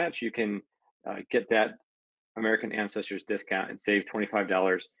of GEDmatch, you can get that American Ancestors discount and save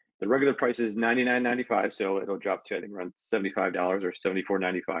 $25. The regular price is $99.95, so it'll drop to, I think, around $75 or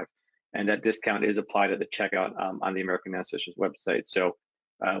 $74.95. And that discount is applied at the checkout on the American Ancestors website. So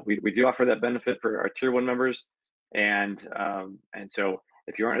we do offer that benefit for our Tier 1 members. And so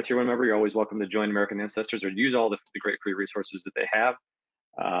if you aren't a Tier 1 member, you're always welcome to join American Ancestors or use all the great free resources that they have.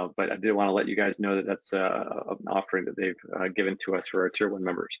 But I did want to let you guys know that that's an offering that they've given to us for our Tier 1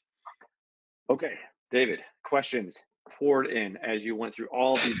 members. Okay, David, questions poured in as you went through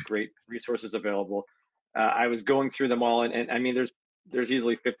all these great resources available. I was going through them all, and I mean, there's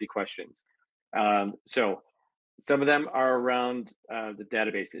easily 50 questions. So some of them are around the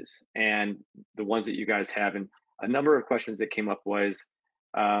databases and the ones that you guys have. And a number of questions that came up was,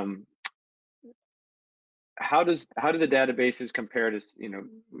 how do the databases compare to,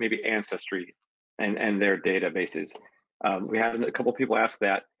 maybe Ancestry and their databases? We had a couple people ask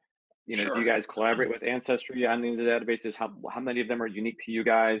that. Do you Sure. guys collaborate with Ancestry on the databases? How many of them are unique to you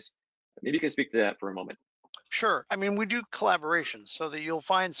guys? Maybe you can speak to that for a moment. Sure. I mean, we do collaborations so that you'll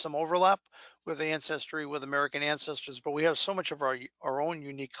find some overlap with Ancestry, with American Ancestors, but we have so much of our own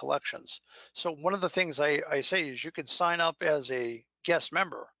unique collections. So one of the things I say is you could sign up as a guest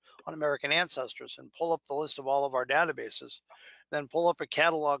member on American Ancestors and pull up the list of all of our databases, then pull up a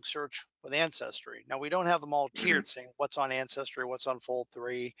catalog search with Ancestry. Now we don't have them all Hmm. tiered, saying what's on Ancestry, what's on Fold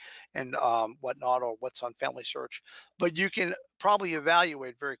 3, and whatnot, or what's on Family Search. But you can probably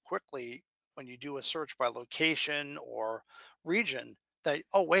evaluate very quickly when you do a search by location or region that,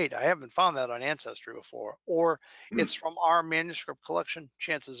 oh, wait, I haven't found that on Ancestry before, or it's from our manuscript collection.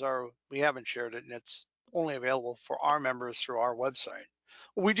 Chances are we haven't shared it and it's only available for our members through our website.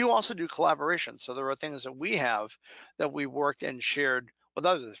 We do also do collaboration. So there are things that we have that we worked and shared with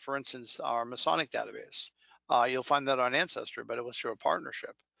others. For instance, our Masonic database. You'll find that on Ancestry, but it was through a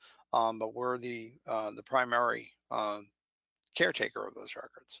partnership. But we're the primary caretaker of those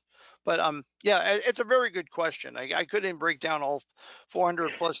records. But yeah, it's a very good question. I couldn't break down all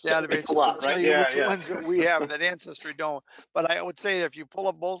 400 plus It's a databases and lot, tell right? you Yeah, which yeah. ones that we have that Ancestry don't. But I would say that if you pull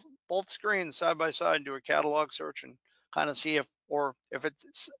up both screens side by side and do a catalog search and kind of see if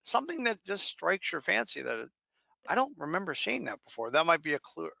it's something that just strikes your fancy that I don't remember seeing that before, that might be a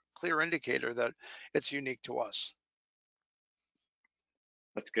clear indicator that it's unique to us.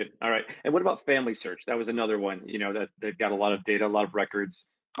 That's good. All right. And what about Family Search? That was another one, that they've got a lot of data, a lot of records,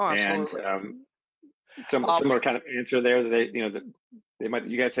 Oh, and absolutely. some Um, similar kind of answer there. That they might,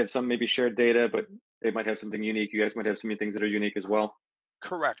 you guys have some maybe shared data, but they might have something unique. You guys might have some things that are unique as well.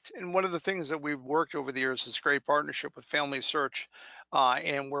 Correct. And one of the things that we've worked over the years is great partnership with Family Search,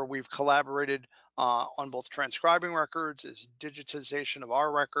 and where we've collaborated on both transcribing records, is digitization of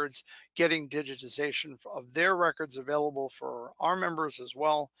our records, getting digitization of their records available for our members as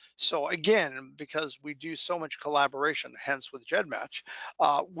well. So again, because we do so much collaboration, hence with GEDmatch,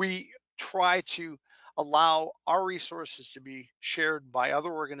 we try to allow our resources to be shared by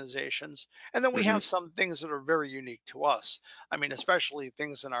other organizations. And then we Hmm. have some things that are very unique to us. I mean, especially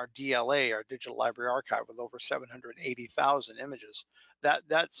things in our DLA, our Digital Library Archive, with over 780,000 images.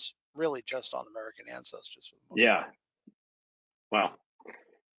 That's really just on American Ancestors for the most Yeah. part. Wow.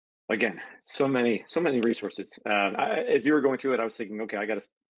 Again, so many resources. As you were going through it, I was thinking, okay, I got to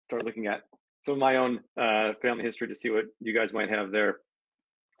start looking at some of my own family history to see what you guys might have there.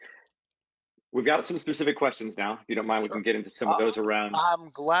 We've got some specific questions now. If you don't mind, we Sure. can get into some of Uh, those around. I'm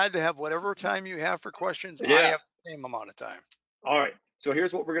glad to have whatever time you have for questions. I Yeah. have the same amount of time. All right. So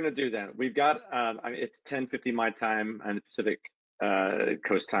here's what we're going to do then. We've got, it's 10:50 my time and Pacific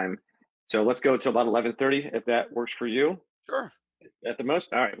Coast time. So let's go to about 11:30 if that works for you Sure. at the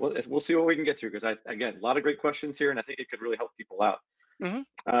most. All right. Well, we'll see what we can get through because again, a lot of great questions here, and I think it could really help people out. Hmm.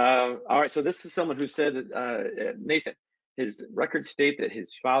 All right. So this is someone who said that Nathan, his records state that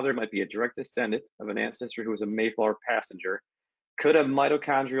his father might be a direct descendant of an ancestor who was a Mayflower passenger. Could a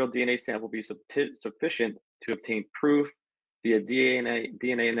mitochondrial DNA sample be sufficient to obtain proof via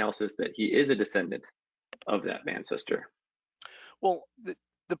DNA analysis that he is a descendant of that ancestor. Well,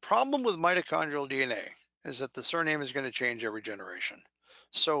 the problem with mitochondrial DNA is that the surname is going to change every generation.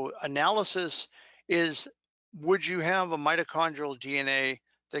 So analysis is, would you have a mitochondrial DNA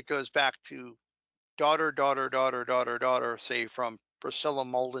that goes back to daughter, daughter, daughter, daughter, daughter, say from Priscilla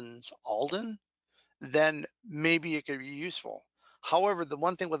Mulden's Alden? Then maybe it could be useful. However, the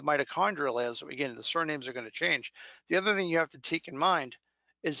one thing with mitochondrial is, again, the surnames are going to change. The other thing you have to take in mind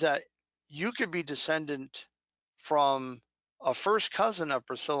is that you could be descendant from a first cousin of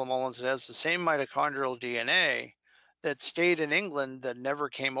Priscilla Mullins that has the same mitochondrial DNA that stayed in England that never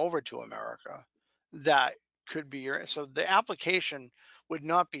came over to America. That could be your, so the application would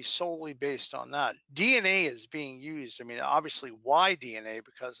not be solely based on that. DNA is being used. I mean, obviously, why DNA?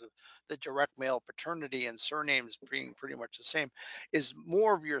 Because of the direct male paternity and surnames being pretty much the same, is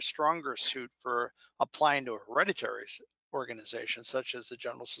more of your stronger suit for applying to a hereditary organization, such as the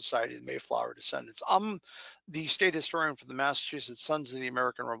General Society of Mayflower Descendants. I'm the state historian for the Massachusetts Sons of the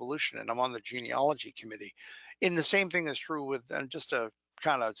American Revolution, and I'm on the genealogy committee. And the same thing is true with, and just to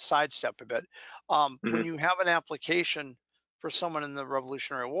kind of sidestep a bit, when Hmm. you have an application for someone in the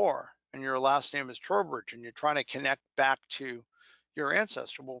Revolutionary War and your last name is Trowbridge and you're trying to connect back to your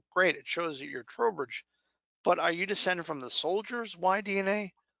ancestor, well, great, it shows that you're Trowbridge, but are you descended from the soldiers'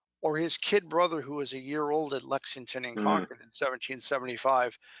 Y-DNA or his kid brother who was a year old at Lexington and Mm, Concord in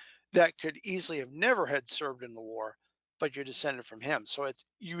 1775 that could easily have never had served in the war, but you're descended from him? So it's,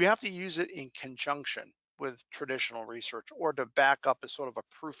 you have to use it in conjunction with traditional research or to back up as sort of a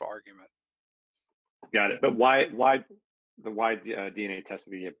proof argument. got it. But why the DNA test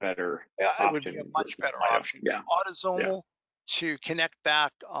would be a better Yeah, it would be a option much versus better mito? option. Yeah, yeah. Autosomal to connect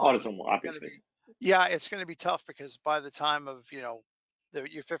back, Autosomal, going to obviously. be, yeah, it's going to be tough because by the time of,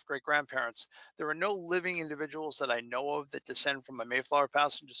 your fifth great grandparents, there are no living individuals that I know of that descend from a Mayflower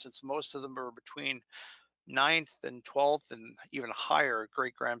passenger, since most of them are between ninth and 12th and even higher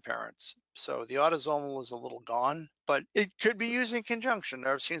great grandparents. So the autosomal is a little gone, but it could be used in conjunction.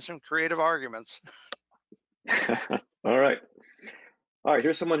 I've seen some creative arguments. All right. All right.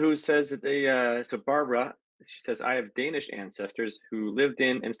 Here's someone who says that so Barbara, she says, I have Danish ancestors who lived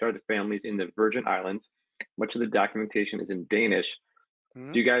in and started families in the Virgin Islands. Much of the documentation is in Danish. Do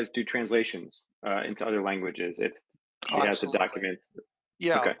Mhm. you guys do translations into other languages if she has the Absolutely. documents?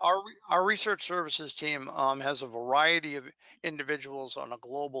 Yeah, Okay. our research services team has a variety of individuals on a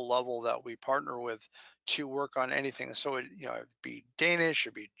global level that we partner with to work on anything. So it'd be Danish,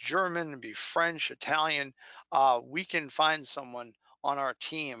 it'd be German, it'd be French, Italian. We can find someone on our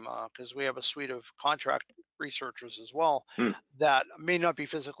team because we have a suite of contract researchers as well Hmm. that may not be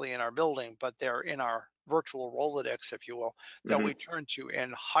physically in our building, but they're in our virtual Rolodex, if you will, that we Hmm. turn to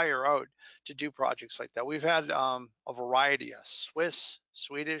and hire out to do projects like that. We've had a variety of Swiss,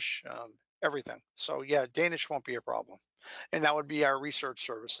 Swedish, everything. So yeah, Danish won't be a problem. And that would be our research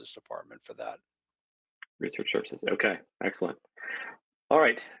services department for that. Research services. Okay. Excellent. All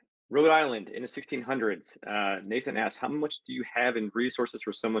right. Rhode Island in the 1600s. Nathan asks, how much do you have in resources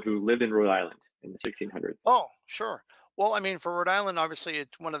for someone who lived in Rhode Island in the 1600s? Oh, sure. Well, I mean, for Rhode Island, obviously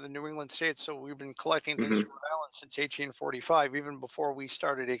it's one of the New England states, so we've been collecting things Hmm. from Rhode Island since 1845, even before we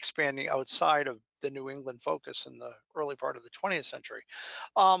started expanding outside of the New England focus in the early part of the 20th century.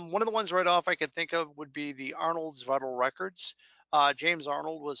 One of the ones right off I could think of would be the Arnold's Vital Records. James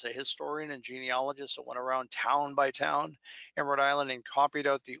Arnold was a historian and genealogist that went around town by town in Rhode Island and copied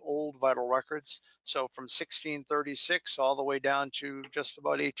out the old vital records. So from 1636 all the way down to just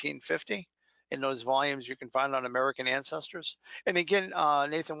about 1850. In those volumes you can find on American ancestors. And again,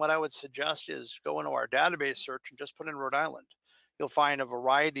 Nathan, what I would suggest is go into our database search and just put in Rhode Island. You'll find a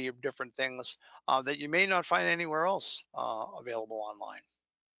variety of different things that you may not find anywhere else available online.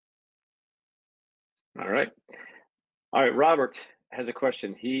 All right. All right. Robert has a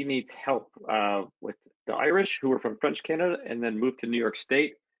question. He needs help with the Irish who are from French Canada and then moved to New York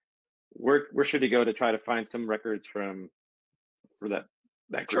State. Where should he go to try to find some records for that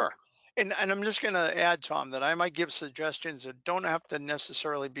group? Sure. And I'm just going to add, Tom, that I might give suggestions that don't have to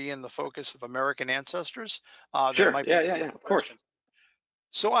necessarily be in the focus of American ancestors. That Sure. might be Yeah. Yeah. some Yeah. Of course. suggestions.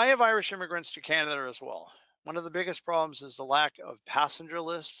 So I have Irish immigrants to Canada as well. One of the biggest problems is the lack of passenger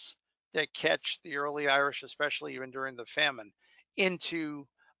lists that catch the early Irish, especially even during the famine, into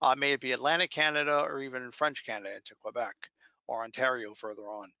maybe Atlantic Canada or even French Canada into Quebec or Ontario further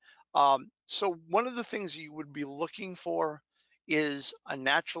on. So one of the things you would be looking for is a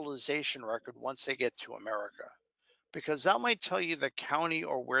naturalization record once they get to America, because that might tell you the county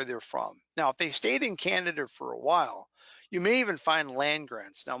or where they're from. Now, if they stayed in Canada for a while, you may even find land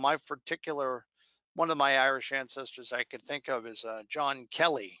grants. Now, my particular One of my Irish ancestors I could think of is John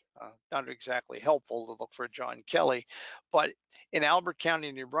Kelly. Not exactly helpful to look for John Kelly, but in Albert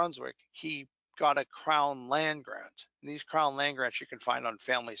County, New Brunswick, he got a Crown land grant. And these Crown land grants you can find on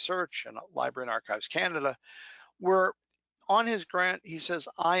Family Search and Library and Archives Canada, where on his grant he says,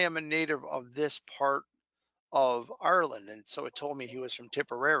 "I am a native of this part of Ireland." And so it told me he was from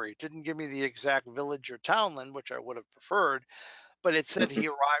Tipperary. It didn't give me the exact village or townland, which I would have preferred, but it said he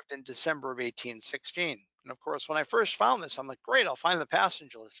arrived in December of 1816. And of course, when I first found this, I'm like, great, I'll find the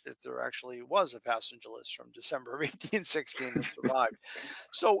passenger list if there actually was a passenger list from December of 1816 that survived.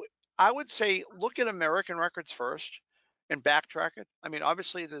 So I would say look at American records first and backtrack it. I mean,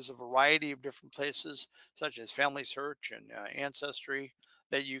 obviously, there's a variety of different places, such as Family Search and Ancestry,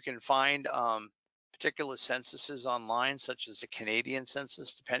 that you can find particular censuses online, such as the Canadian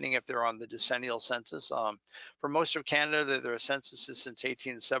census, depending if they're on the decennial census. For most of Canada, there are censuses since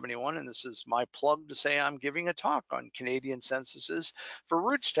 1871, and this is my plug to say I'm giving a talk on Canadian censuses for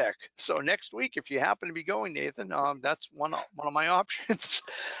Roots Tech. So next week, if you happen to be going, Nathan, that's one of my options.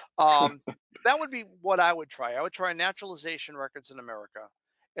 Um, that would be what I would try. I would try naturalization records in America,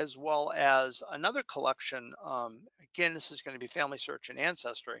 as well as another collection. Again, this is going to be Family Search and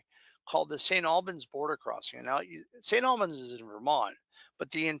Ancestry, called the St. Albans border crossing. Now, St. Albans is in Vermont,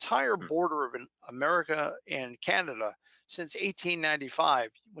 but the entire border of America and Canada since 1895,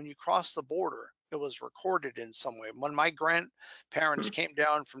 when you cross the border, it was recorded in some way. When my grandparents came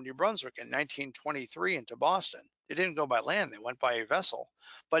down from New Brunswick in 1923 into Boston, they didn't go by land, they went by a vessel,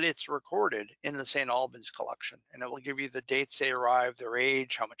 but it's recorded in the St. Albans collection, and it will give you the dates they arrived, their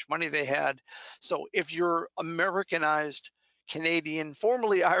age, how much money they had. So if you're Americanized Canadian,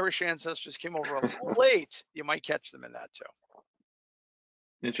 formerly Irish ancestors came over a little late, you might catch them in that too.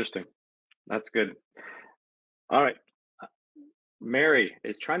 Interesting. That's good. All right. Mary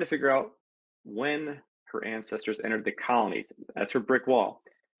is trying to figure out when her ancestors entered the colonies. That's her brick wall.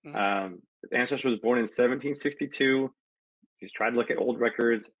 His ancestor was born in 1762. He's tried to look at old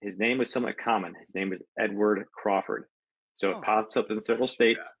records. His name is somewhat common. His name is Edward Crawford. So it pops up in several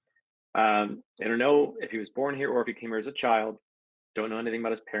states. I don't know if he was born here or if he came here as a child. Don't know anything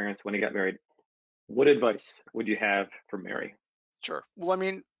about his parents when he got married. What advice would you have for Mary? Sure. Well, I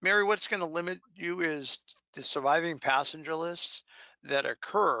mean, Mary, what's going to limit you is the surviving passenger lists that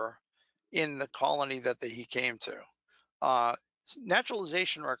occur in the colony that he came to. Uh,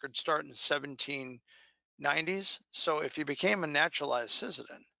 Naturalization records start in the 1790s. So if he became a naturalized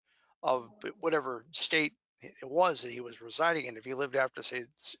citizen of whatever state it was that he was residing in, if he lived after, say,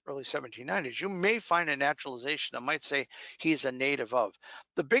 early 1790s, you may find a naturalization that might say he's a native of.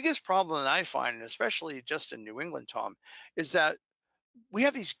 The biggest problem that I find, and especially just in New England, Tom, is that we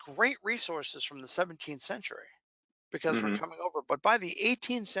have these great resources from the 17th century because we're coming over. But by the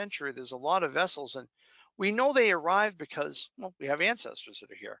 18th century, there's a lot of vessels, and we know they arrived because, well, we have ancestors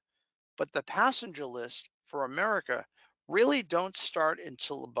that are here. But the passenger list for America really don't start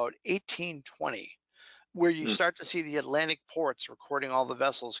until about 1820, where you start to see the Atlantic ports recording all the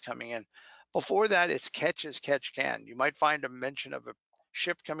vessels coming in. Before that, it's catch as catch can. You might find a mention of a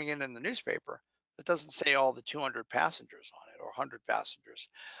ship coming in the newspaper. It doesn't say all the 200 passengers on it or 100 passengers.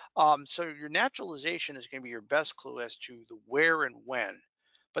 So your naturalization is going to be your best clue as to the where and when.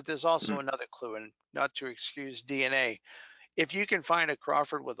 But there's also another clue, and not to excuse DNA. If you can find a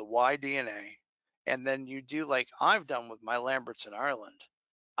Crawford with a Y DNA, and then you do like I've done with my Lamberts in Ireland,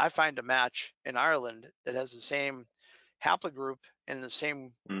 I find a match in Ireland that has the same haplogroup and the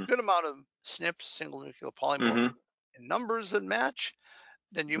same good amount of SNPs, single nuclear polymorph, and numbers that match,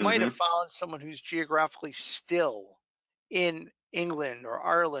 then you might have found someone who's geographically still in England or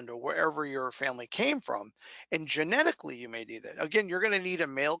Ireland or wherever your family came from. And genetically, you may need that. Again, you're going to need a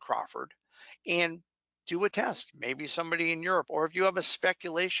male Crawford and do a test. Maybe somebody in Europe, or if you have a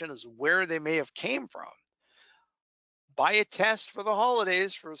speculation as where they may have came from, buy a test for the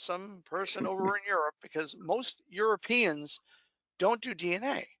holidays for some person over in Europe, because most Europeans don't do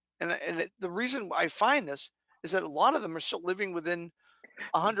DNA. And the reason I find this is that a lot of them are still living within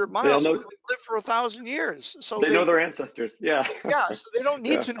 100 They all miles. So know. they live for 1,000 years. So They know their ancestors. Yeah. so they don't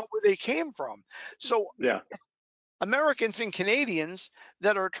need Yeah. to know where they came from. So Yeah. Americans and Canadians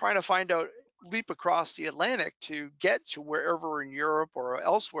that are trying to find out, leap across the Atlantic to get to wherever in Europe or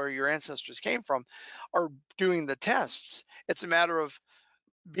elsewhere your ancestors came from, are doing the tests. It's a matter of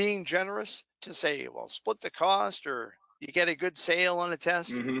being generous to say, well, split the cost, or you get a good sale on a test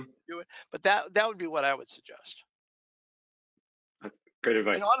and do it. But that would be what I would suggest. That's great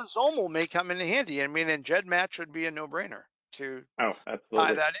advice. And autosomal may come in handy. I mean, and GEDmatch would be a no-brainer. to Oh, tie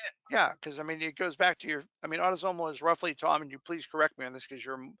absolutely. that in. Yeah, because I mean, it goes back to your. I mean, autosomal is roughly, Tom, and you please correct me on this because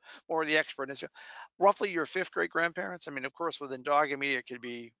you're more the expert in this. Roughly your fifth great grandparents. I mean, of course, with endogamy, it could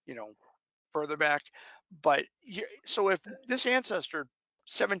be, further back, but so if this ancestor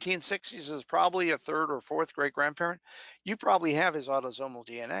 1760s is probably a third or fourth great grandparent, you probably have his autosomal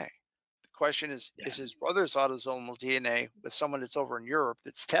DNA. The question Yeah. is his brother's autosomal DNA with someone that's over in Europe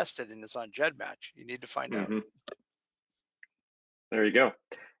that's tested and it's on GEDmatch? You need to find out. Hmm. There you go.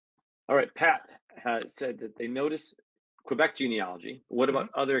 All right. Pat said that they notice Quebec genealogy. What about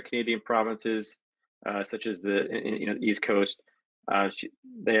Mhm. other Canadian provinces, such as the East Coast?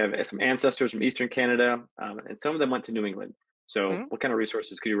 They have some ancestors from Eastern Canada, and some of them went to New England. So, Mhm. what kind of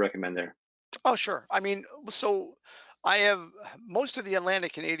resources could you recommend there? Oh, sure. I mean, so I have most of the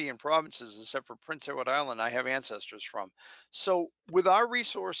Atlantic Canadian provinces, except for Prince Edward Island, I have ancestors from. So, with our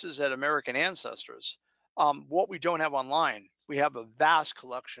resources at American Ancestors, what we don't have online, we have a vast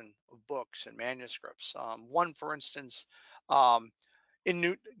collection of books and manuscripts. One, for instance, um,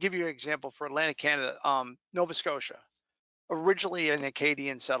 give you an example for Atlantic Canada, Nova Scotia, originally an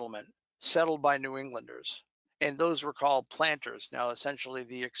Acadian settlement, settled by New Englanders, and those were called planters. Now, essentially,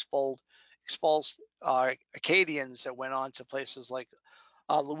 the expulsed Acadians that went on to places like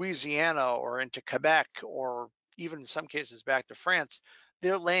Louisiana or into Quebec, or even in some cases back to France,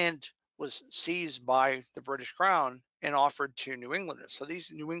 their land was seized by the British Crown and offered to New Englanders. So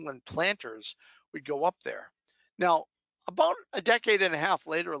these New England planters would go up there. Now, about a decade and a half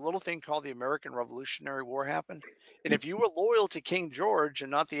later, a little thing called the American Revolutionary War happened. And if you were loyal to King George and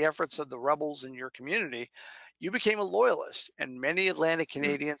not the efforts of the rebels in your community, you became a loyalist. And many Atlantic Mm,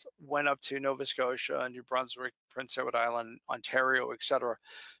 Canadians went up to Nova Scotia, New Brunswick, Prince Edward Island, Ontario, etc.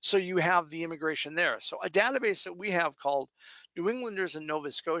 So you have the immigration there. So a database that we have called New Englanders in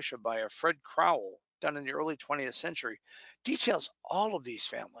Nova Scotia by a Fred Crowell, done in the early 20th century, details all of these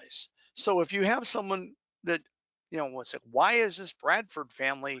families. So if you have someone that, what's it, why is this Bradford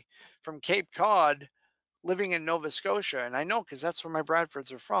family from Cape Cod living in Nova Scotia? And I know because that's where my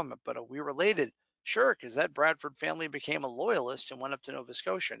Bradfords are from, but are we related? Sure, because that Bradford family became a loyalist and went up to Nova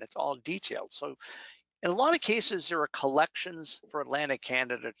Scotia, and it's all detailed. So in a lot of cases, there are collections for Atlantic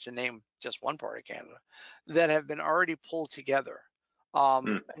Canada, to name just one part of Canada, that have been already pulled together.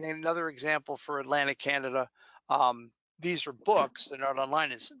 mm, And another example for Atlantic Canada, um, these are books that are not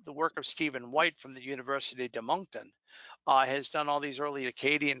online, is the work of Stephen White from the University de Moncton. Has done all these early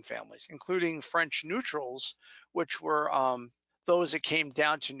Acadian families, including French neutrals, which were those that came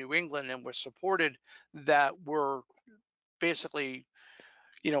down to New England and were supported, that were basically,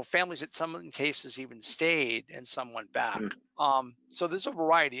 families that some cases even stayed and some went back. mm. So there's a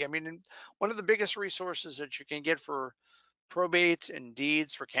variety. I mean, one of the biggest resources that you can get for probate and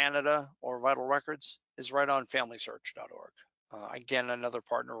deeds for Canada or vital records is right on familysearch.org. Again, another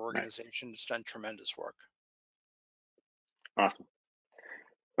partner Nice. organization that's done tremendous work. Awesome.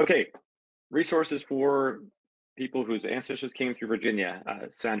 Okay. Resources for people whose ancestors came through Virginia.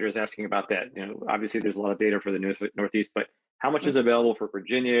 Sandra is asking about that. Obviously there's a lot of data for the Northeast, but how much is Mhm. available for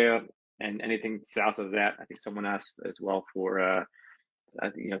Virginia and anything south of that? I think someone asked as well for,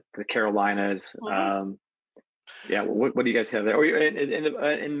 the Carolinas. Mhm. Yeah, what do you guys have there? Or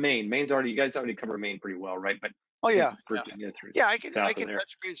in Maine. You guys already cover Maine pretty well, right? But Oh I think yeah, yeah, Virginia through yeah. I south of can there.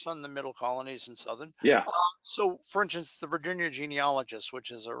 touch base on the middle colonies and southern. Yeah. So, for instance, the Virginia genealogist,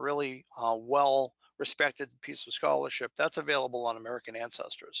 which is a really well respected piece of scholarship, that's available on American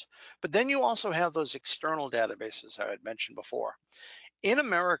Ancestors. But then you also have those external databases I had mentioned before. In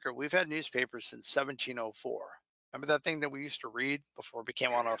America, we've had newspapers since 1704. Remember that thing that we used to read before it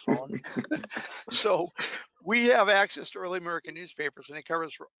became on our phone? So we have access to early American newspapers, and it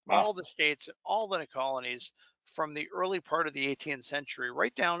covers for Wow. all the states and all the colonies from the early part of the 18th century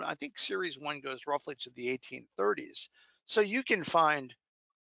right down. I think series one goes roughly to the 1830s. So you can find,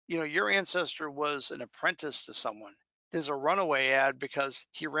 your ancestor was an apprentice to someone. There's a runaway ad because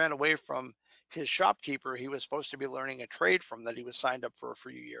he ran away from his shopkeeper he was supposed to be learning a trade from, that he was signed up for a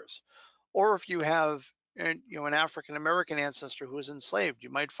few years. Or if you have an African American ancestor who was enslaved, you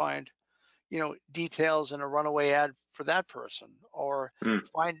might find, details in a runaway ad for that person, or Mm,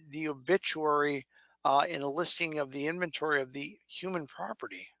 find the obituary in a listing of the inventory of the human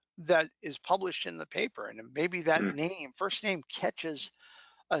property that is published in the paper. And maybe that mm, first name catches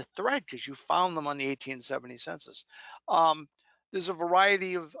a thread because you found them on the 1870 census. Um, there's a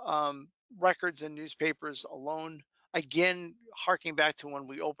variety of records and newspapers alone. Again, harking back to when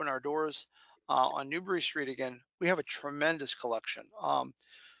we open our doors on Newbury Street again, we have a tremendous collection.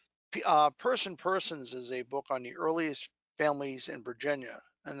 Persons is a book on the earliest families in Virginia.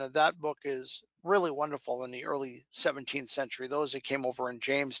 And that book is really wonderful in the early 17th century. Those that came over in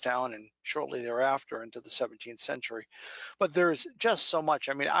Jamestown and shortly thereafter into the 17th century. But there's just so much.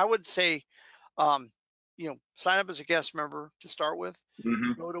 I mean, I would say, um, sign up as a guest member to start with.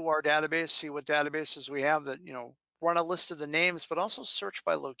 Hmm. Go to our database, see what databases we have that, run a list of the names, but also search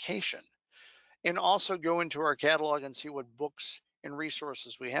by location and also go into our catalog and see what books and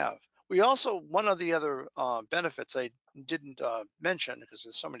resources we have. We also, one of the other benefits I didn't mention because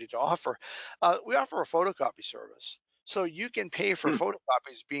there's so many to offer, we offer a photocopy service. So you can pay for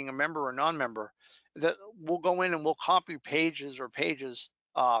photocopies being a member or non-member that we'll go in and we'll copy pages, a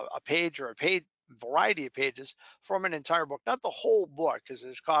page or a page variety of pages from an entire book, not the whole book because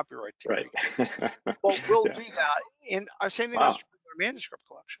there's copyright Right. typically, but we'll Yeah. do that. And our same thing goes Wow. for our manuscript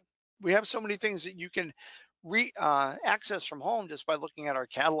collection. We have so many things that you can access from home just by looking at our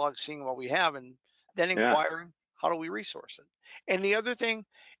catalog, seeing what we have, and then Yeah. inquiring how do we resource it. And the other thing,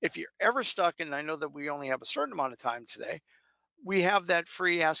 if you're ever stuck, and I know that we only have a certain amount of time today, we have that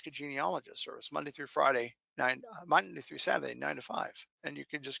free Ask a Genealogist service Monday through Friday, Monday through Saturday, 9 to 5, and you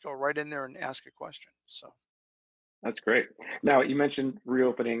can just go right in there and ask a question. So. That's great. Now you mentioned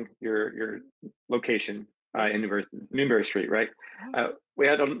reopening your location Mhm, in Newbury Street, right? mhm. We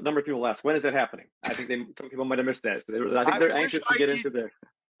had a number of people ask, when is that happening? I think some people might have missed that. So I think I they're wish anxious to I get could. into the.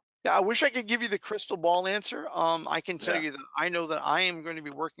 Yeah, I wish I could give you the crystal ball answer. I can tell Yeah. you that I know that I am going to be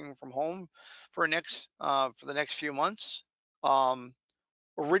working from home for the next few months. Um,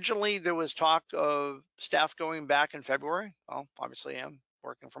 Originally, there was talk of staff going back in February. Well, obviously, I'm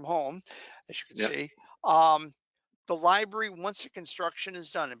working from home, as you can Yeah. see. Um, the library, once the construction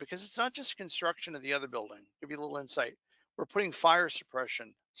is done, and because it's not just construction of the other building, give you a little insight. We're putting fire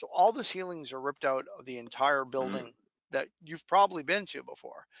suppression. So all the ceilings are ripped out of the entire Mm. building that you've probably been to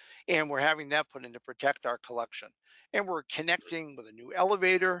before. And we're having that put in to protect our collection. And we're connecting with a new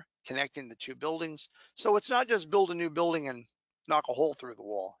elevator, connecting the two buildings. So it's not just build a new building and knock a hole through the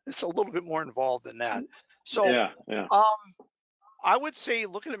wall. It's a little bit more involved than that. So Yeah. Yeah. um, I would say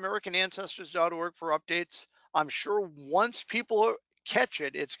look at AmericanAncestors.org for updates. I'm sure once people catch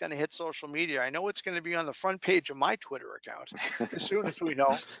it, it's going to hit social media. I know it's going to be on the front page of my Twitter account as soon as we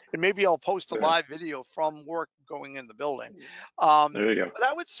know. And maybe I'll post a Yeah. live video from work going in the building. There you go. But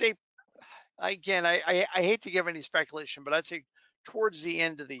I would say, again, I hate to give any speculation, but I'd say towards the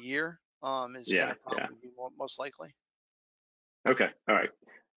end of the year is going Yeah. to Yeah. probably be most likely. Okay. All right.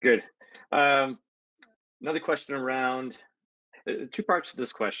 Good. Um, Another question around two parts to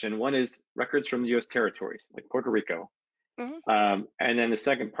this question. One is records from the U.S. territories, like Puerto Rico. Mhm. And then the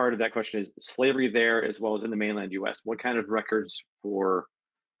second part of that question is slavery there as well as in the mainland U.S. What kind of records for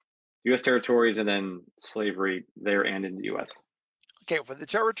U.S. territories and then slavery there and in the U.S.? Okay, for the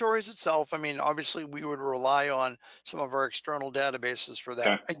territories itself, I mean, obviously we would rely on some of our external databases for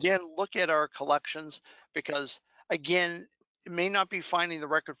that. Okay. Again, look at our collections because, again, it may not be finding the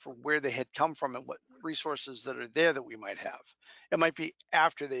record for where they had come from and what resources that are there that we might have. It might be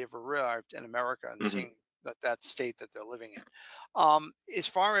after they've arrived in America and Hmm. seeing that state that they're living in. As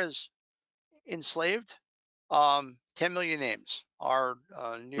far as enslaved, 10 million names, our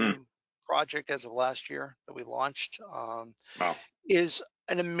Mm. new project as of last year that we launched. Wow. Is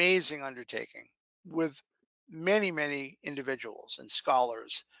an amazing undertaking with many, many individuals and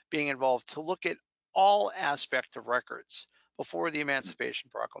scholars being involved to look at all aspect of records before the Emancipation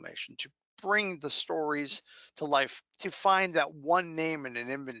Proclamation, to bring the stories to life, to find that one name in an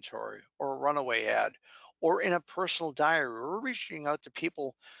inventory or a runaway ad or in a personal diary. We're reaching out to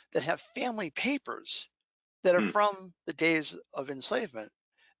people that have family papers that are Mm. from the days of enslavement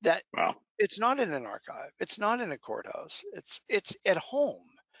that Wow. it's not in an archive. It's not in a courthouse. It's at home.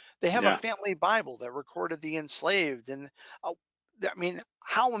 They have a Yeah. family Bible that recorded the enslaved, and uh, I mean,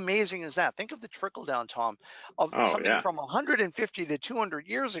 how amazing is that? Think of the trickle down, Tom, of Oh, something yeah. from 150 to 200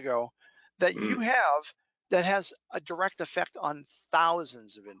 years ago that you Mm. have that has a direct effect on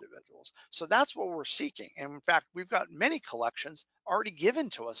thousands of individuals. So that's what we're seeking. And in fact, we've got many collections already given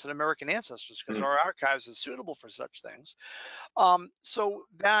to us at American Ancestors because Mm. our archives is suitable for such things. So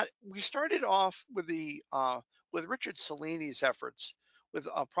that we started off with the with Richard Cellini's efforts with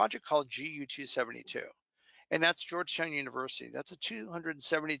a project called GU-272, and that's Georgetown University. That's a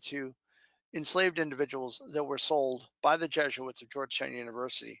 272 enslaved individuals that were sold by the Jesuits of Georgetown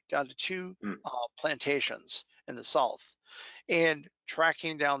University down to two Mm. plantations in the South, and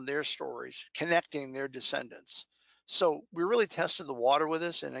tracking down their stories, connecting their descendants. So we really tested the water with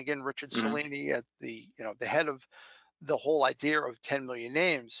this, and again, Richard Mm. Cellini at the head of the whole idea of 10 million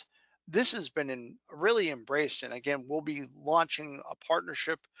names, this has been really embraced. And again, we'll be launching a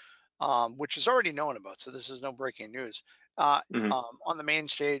partnership, which is already known about. So this is no breaking news uh, Hmm. on the main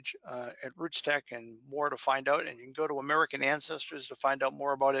stage at Roots Tech and more to find out. And you can go to American Ancestors to find out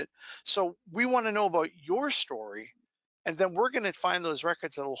more about it. So we want to know about your story. And then we're going to find those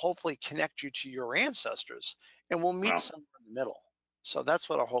records that will hopefully connect you to your ancestors and we'll meet Wow. somewhere in the middle. So that's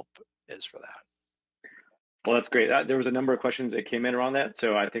what our hope is for that. Well, that's great. There was a number of questions that came in around that.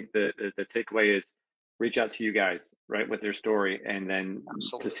 So I think the takeaway is reach out to you guys, right, with your story, and then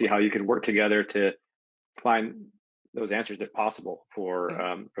to see Absolutely. how you can work together to find those answers if possible Mhm.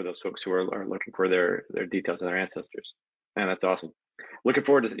 for those folks who are looking for their details of their ancestors. And that's awesome. Looking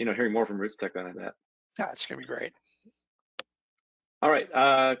forward to hearing more from Roots Tech on that. Yeah, it's going to be great. All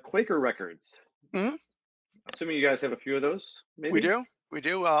right, Quaker records. Mhm. Assuming you guys have a few of those, We maybe. do. We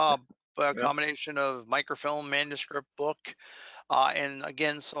do. A Yeah. combination of microfilm, manuscript, book, and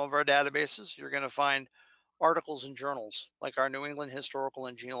again, some of our databases, you're going to find articles and journals like our New England Historical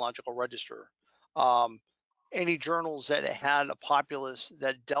and Genealogical Register. Um, any journals that had a populace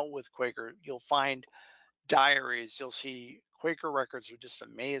that dealt with Quaker, you'll find diaries, you'll see Quaker records are just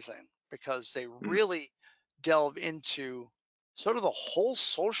amazing because they Mm, really delve into sort of the whole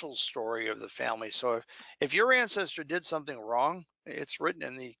social story of the family. So if your ancestor did something wrong, it's written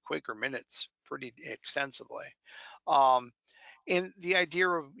in the Quaker minutes pretty extensively. Um, and the idea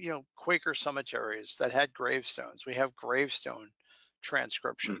of Quaker cemeteries that had gravestones, we have gravestone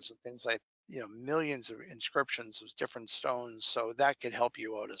mm, transcriptions and things like millions of inscriptions of different stones, so that could help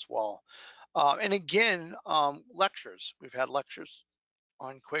you out as well. And again, lectures, we've had lectures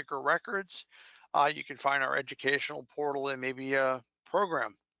on Quaker records. You can find our educational portal and maybe a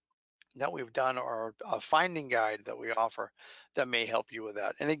program that we've done or a finding guide that we offer that may help you with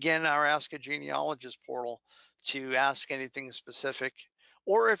that. And again, our Ask a Genealogist portal to ask anything specific,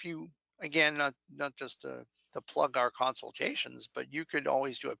 or if you, again, not just to plug our consultations, but you could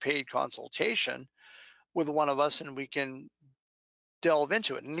always do a paid consultation with one of us and we can delve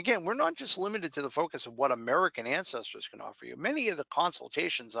into it. And again, we're not just limited to the focus of what American ancestors can offer you. Many of the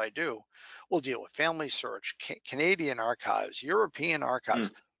consultations I do will deal with family search, Canadian archives, European archives,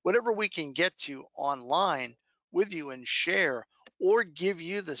 mm. whatever we can get to online with you and share, or give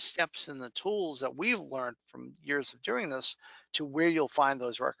you the steps and the tools that we've learned from years of doing this to where you'll find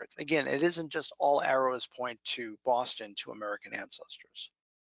those records. Again, it isn't just all arrows point to Boston to American ancestors.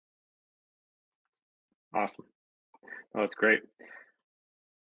 Awesome. Oh, that's great.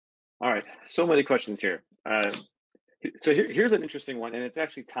 All right, so many questions here. So here's an interesting one, and it's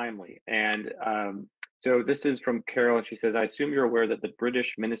actually timely. And so this is from Carol, and she says, I assume you're aware that the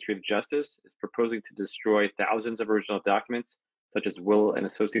British Ministry of Justice is proposing to destroy thousands of original documents, such as will and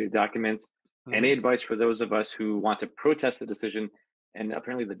associated documents. Any Mhm. advice for those of us who want to protest the decision? And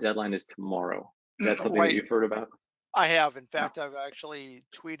apparently the deadline is tomorrow. Is that something that Right. you've heard about? I have. In No. fact, I've actually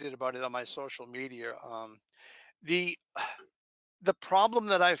tweeted about it on my social media. The the problem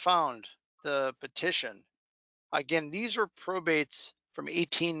that I found, the petition, again, these are probates from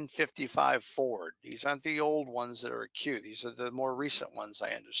 1855 forward. These aren't the old ones that are acute. These are the more recent ones,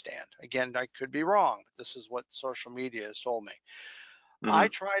 I understand. Again, I could be wrong, but this is what social media has told me. I Hmm.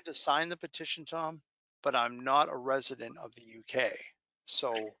 tried to sign the petition, Tom, but I'm not a resident of the UK.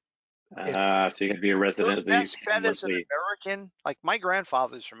 So it's So you got to be a your resident of the best UK bet as an monthly. American, like my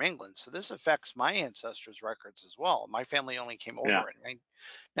grandfather's from England, so this affects my ancestors' records as well. My family only came Yeah. over in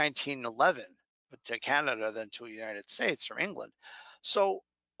 1911 to Canada, then to the United States from England. So,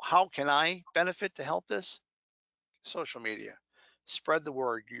 how can I benefit to help this? Social media. Spread the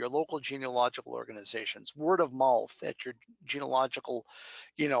word, your local genealogical organizations, word of mouth at your genealogical,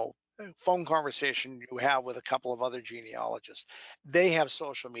 you know, phone conversation you have with a couple of other genealogists. They have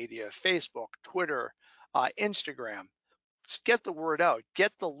social media, Facebook, Twitter, Instagram. Just get the word out.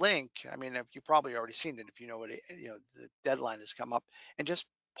 Get the link. I mean, if you probably already seen it, if you know what the deadline has come up, and just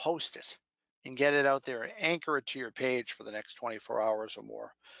post it and get it out there. Anchor it to your page for the next 24 hours or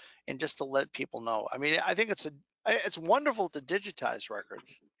more, and just to let people know. I mean, I think it's wonderful to digitize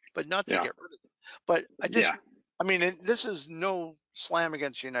records, but not to Yeah. get rid of them. But Yeah. I mean, this is no slam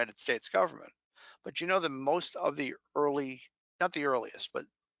against the United States government, but you know that most of the early, not the earliest, but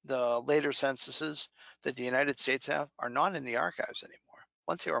the later censuses that the United States have are not in the archives anymore.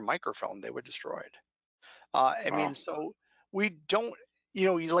 Once they were microfilmed, they were destroyed. I mean, Wow. so we don't,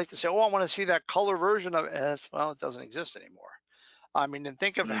 you like to say, oh, I want to see that color version of it. Well, it doesn't exist anymore. I mean, and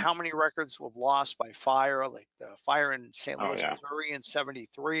think of Mm. how many records we've lost by fire, like the fire in St. Oh Louis, yeah. Missouri in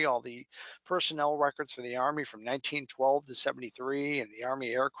 73, all the personnel records for the Army from 1912 to 73, and the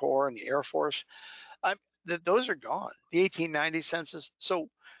Army Air Corps and the Air Force. Um, those are gone. The 1890 census. So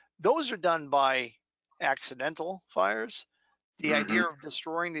those are done by accidental fires. The idea Hmm. of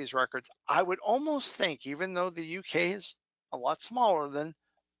destroying these records, I would almost think, even though the UK a lot smaller than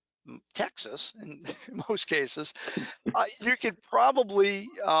Texas in most cases, you could probably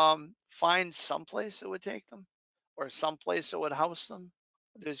find some place that would take them or some place that would house them.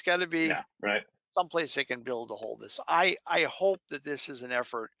 There's got to be Yeah, right. some place they can build to hold this. I hope that this is an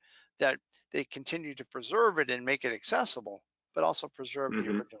effort that they continue to preserve it and make it accessible, but also preserve the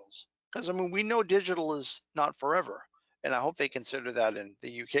Hmm. originals. Because I mean, we know digital is not forever, and I hope they consider that in the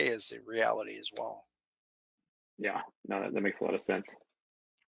UK as the reality as well. Yeah, no, that makes a lot of sense.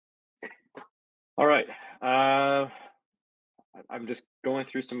 All right. Uh, I'm just going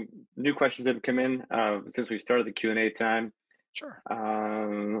through some new questions that have come in since we started the Q&A time. Sure.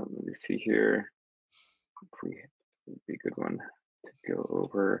 Let me see here. Would be a good one to go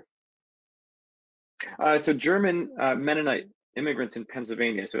over. So German Mennonite immigrants in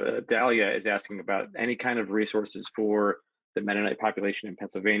Pennsylvania. So Dahlia is asking about any kind of resources for the Mennonite population in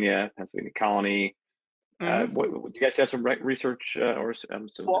Pennsylvania, Pennsylvania colony. Hmm. Do you guys have some research or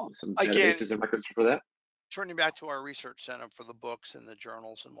Well, some again, databases and records for that? turning back to our research center for the books and the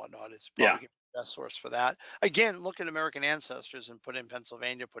journals and whatnot, it's Yeah, probably gonna be the best source for that. Again, look at American ancestors and put in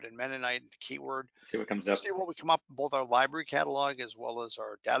Pennsylvania, put in Mennonite keyword, see what comes up. see what we come up in both our library catalog as well as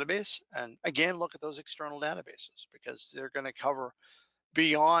our database. And again, look at those external databases because they're going to cover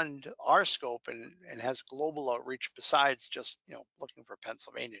beyond our scope and has global outreach besides just looking for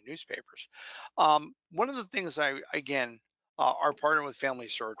Pennsylvania newspapers. One of the things our partner with Family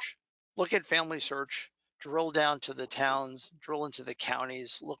Search, look at Family Search, drill down to the towns, drill into the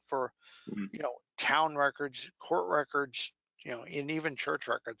counties, look for Mhm. town records, court records, and even church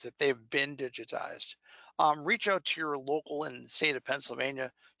records if they've been digitized. Reach out to your local and state of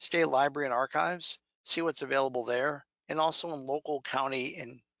Pennsylvania state library and archives, see what's available there, and also in local county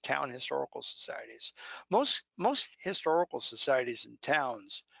and town historical societies. Most historical societies and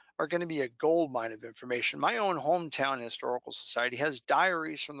towns are going to be a gold mine of information. My own hometown historical society has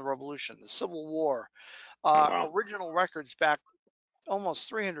diaries from the Revolution, the Civil War, Oh wow. original records back almost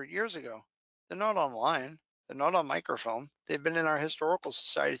 300 years ago. They're not online. They're not on microfilm. They've been in our historical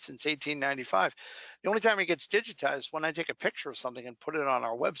society since 1895. The only time it gets digitized is when I take a picture of something and put it on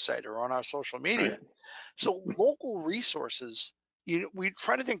our website or on our social media. Right. So local resources, we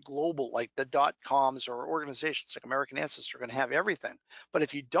try to think global, like the .coms or organizations like American Ancestors are going to have everything. But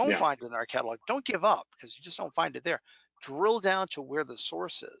if you don't Yeah. find it in our catalog, don't give up because you just don't find it there. Drill down to where the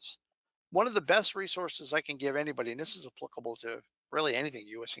source is. One of the best resources I can give anybody, and this is applicable to really anything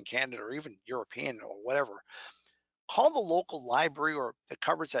US and Canada or even European or whatever, call the local library or that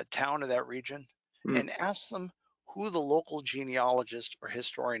covers that town or that region Mm. and ask them who the local genealogist or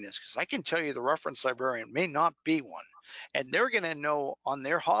historian is. Because I can tell you the reference librarian may not be one. And they're going to know on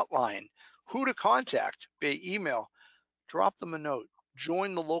their hotline who to contact via email. Drop them a note.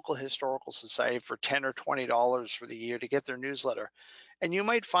 Join the local historical society for $10 or $20 for the year to get their newsletter. And you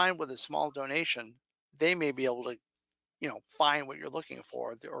might find with a small donation, they may be able to find what you're looking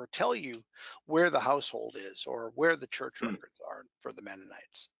for or tell you where the household is or where the church Mm. records are for the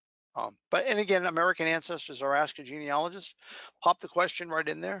Mennonites. And again, American Ancestors or Ask a Genealogist, pop the question right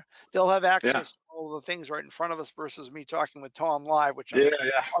in there. They'll have Yeah. access to all the things right in front of us versus me talking with Tom live, which I'm Yeah.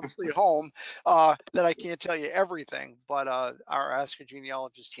 Yeah. obviously home, that I can't tell you everything, but our Ask a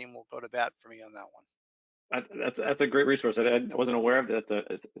Genealogist team will go to bat for me on that one. That's a great resource. I wasn't aware of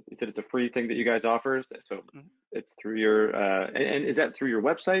that. You said it's a free thing that you guys offer. So Mhm. it's through your and is that through your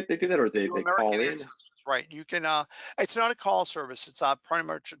website they do that, or Through they call American in? Ancestors, right? You can. It's not a call service. It's pretty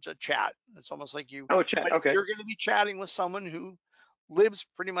much it's a chat. It's almost like Oh, chat. Okay. you're going to be chatting with someone who lives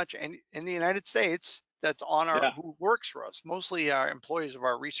pretty much in the United States. That's on Yeah. who works for us. Mostly our employees of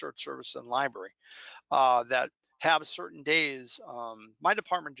our research service and library that have certain days. My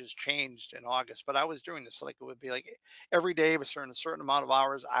department just changed in August, but I was doing this like it would be like every day of a certain amount of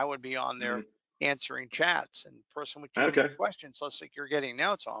hours, I would be on there Mhm. answering chats, and the person would come in with Okay. questions, just like you're getting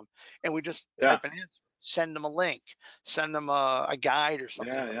now, Tom, and we just Yeah. type an answer, send them a link, send them a guide or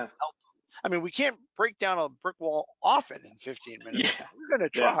something Yeah. that Yeah. will help them. I mean, we can't break down a brick wall often in 15 minutes, Yeah. but we're going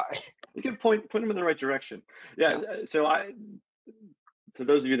to Yeah. try. You can point them in the right direction. Yeah. Yeah. So to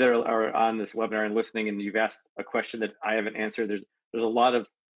those of you that are on this webinar and listening, and you've asked a question that I haven't answered, there's a lot of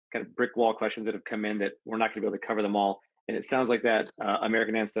kind of brick wall questions that have come in that we're not going to be able to cover them all. And it sounds like that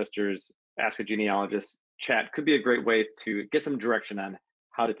American Ancestors Ask a Genealogist chat could be a great way to get some direction on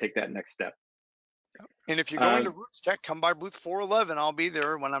how to take that next step. And if you're going to Um, Roots Tech, come by booth 411. I'll be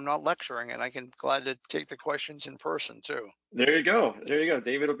there when I'm not lecturing, and I can glad to take the questions in person too. there you go. There you go.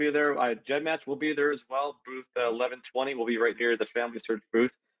 David will be there. GEDmatch will be there as well. Booth 1120 will be right near the Family Search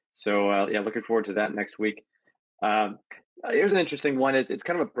booth. So yeah, looking forward to that next week. Um, Here's an interesting one. It's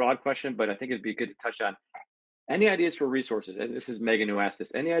kind of a broad question, but I think it'd be good to touch on. Any ideas for resources? And this is Megan who asked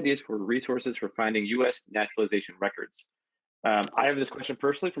this. Any ideas for resources for finding U.S. naturalization records? I have this question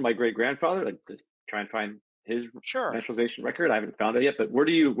personally from my great grandfather, like to try and find his Sure. naturalization record. I haven't found it yet, but where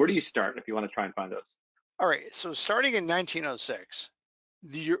do you start if you want to try and find those? All right. So starting in 1906,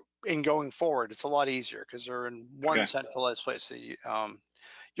 and going forward, it's a lot easier because they're in one Okay. centralized place. So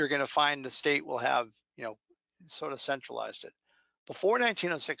you're going to find the state will have, sort of centralized it. Before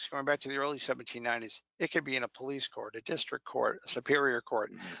 1906, going back to the early 1790s, it could be in a police court, a district court, a superior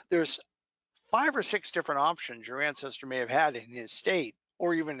court. Mhm. There's 5 or 6 different options your ancestor may have had in his state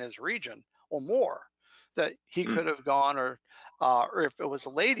or even his region or more that he Mm. could have gone, or if it was a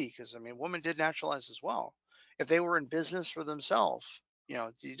lady, because I mean, women did naturalize as well. If they were in business for themselves,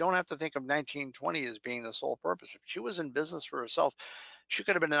 you don't have to think of 1920 as being the sole purpose. If she was in business for herself, she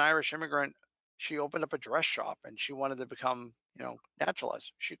could have been an Irish immigrant. She opened up a dress shop and she wanted to become,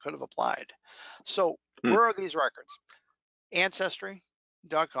 naturalized. She could have applied. So Mm. where are these records?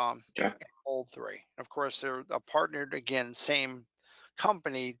 Ancestry.com Okay. and Fold3. Of course, they're a partnered, again, same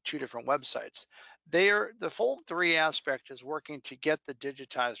company, 2 different websites. The Fold3 aspect is working to get the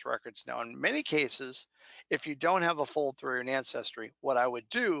digitized records now. In many cases, if you don't have a Fold3 or an Ancestry, what I would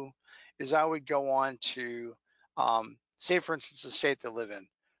do is I would go on to, say, for instance, the state they live in.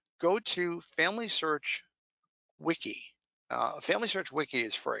 Go to Family Search Wiki. Family Search Wiki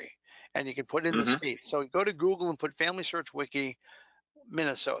is free, and you can put in the Hmm. state. So go to Google and put Family Search Wiki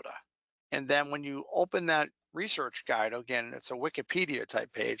Minnesota. And then when you open that research guide, again, it's a Wikipedia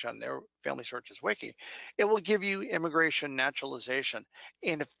type page on their Family Searches Wiki, it will give you immigration naturalization.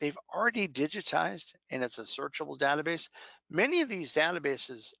 And if they've already digitized and it's a searchable database, many of these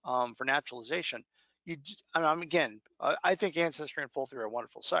databases for naturalization, I think Ancestry and Full3 are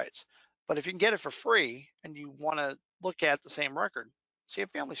wonderful sites. But if you can get it for free and you want to look at the same record, see if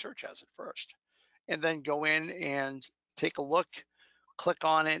Family Search has it first, and then go in and take a look, click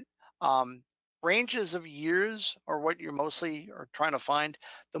on it. Um, Ranges of years are what you're mostly are trying to find.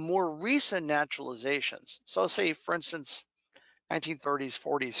 The more recent naturalizations, so say for instance, 1930s,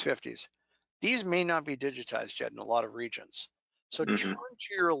 40s, 50s, these may not be digitized yet in a lot of regions. So Hmm. turn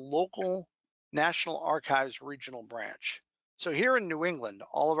to your local National Archives regional branch. So here in New England,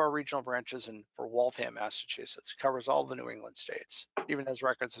 all of our regional branches, and for Waltham, Massachusetts, covers all the New England states, even has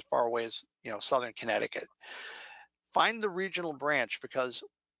records as far away as southern Connecticut. Find the regional branch because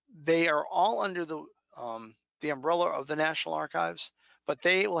they are all under the umbrella of the National Archives, but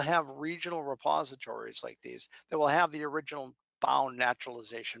they will have regional repositories like these that will have the original bound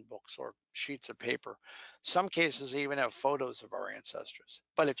naturalization books or sheets of paper. Some cases even have photos of our ancestors.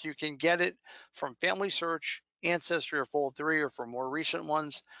 But if you can get it from Family Search, Ancestry, or Fold3, or for more recent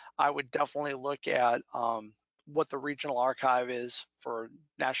ones, I would definitely look at what the regional archive is for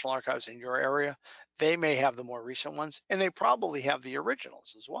National Archives in your area. They may have the more recent ones, and they probably have the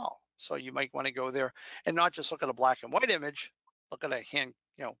originals as well. So you might want to go there and not just look at a black and white image, look at a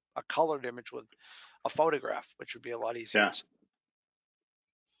colored image with a photograph, which would be a lot easier Yeah. to see.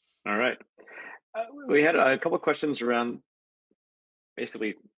 All right. We had a couple of questions around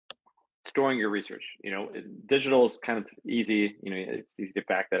basically storing your research. Digital is kind of easy. It's easy to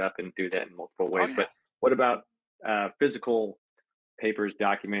back that up and do that in multiple Oh ways. yeah. But what about physical papers,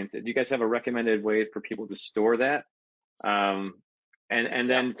 documents? Do you guys have a recommended way for people to store that? Um, and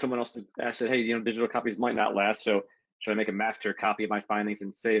Yeah. then someone else asked, hey, digital copies might not last, so should I make a master copy of my findings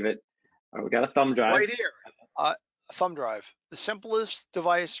and save it? We got a thumb drive. Right here. A thumb drive. The simplest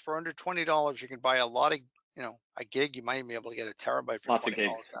device for under $20. You can buy a lot of, a gig. You might even be able to get a terabyte for Lots of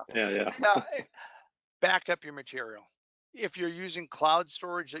gigs. $20 now. Yeah, yeah. Yeah. Back up your material. If you're using cloud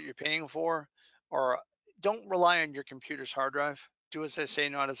storage that you're paying for, or don't rely on your computer's hard drive. Do as I say,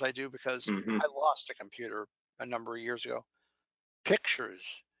 not as I do, because Hmm. I lost a computer a number of years ago.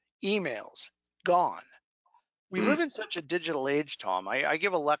 Pictures, emails, gone. We Mm. live in such a digital age, Tom. I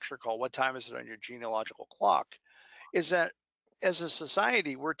give a lecture called What Time Is It on Your Genealogical Clock? Is that as a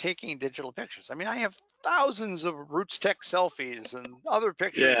society, we're taking digital pictures. I mean, I have thousands of Roots Tech selfies and other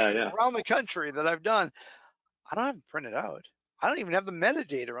pictures Yeah, from yeah. around the country that I've done. I don't have them printed out. I don't even have the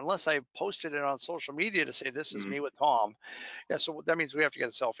metadata unless I posted it on social media to say this is Mm, me with Tom. Yeah, so that means we have to get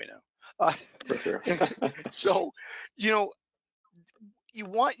a selfie now. Uh, for sure. so, you know,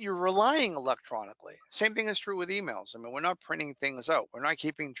 you're relying electronically. Same thing is true with emails. I mean, we're not printing things out. We're not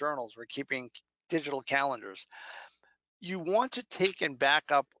keeping journals. We're keeping digital calendars. You want to take and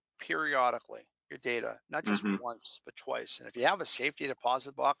back up periodically your data, not just Hmm. once, but twice. And if you have a safety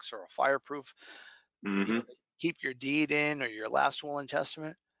deposit box or a fireproof, Hmm. keep your deed in or your last will and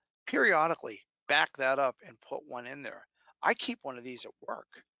testament, periodically back that up and put one in there. I keep one of these at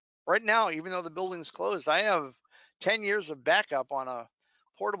work. Right now, even though the building's closed, I have 10 years of backup on a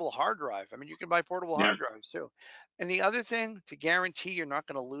portable hard drive. I mean, you can buy portable Yeah. hard drives too. And the other thing to guarantee you're not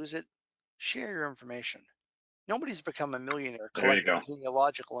going to lose it, share your information. Nobody's become a millionaire There you collecting go.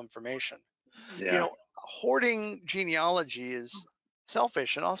 genealogical information. You Yeah. know, hoarding genealogy is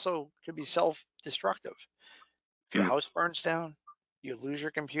selfish and also could be self-destructive. If your Mm. house burns down, you lose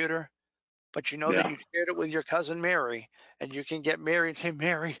your computer, but you know that Yeah. you shared it with your cousin Mary, and you can get Mary and say,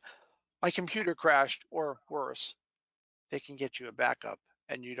 Mary, my computer crashed, or worse, they can get you a backup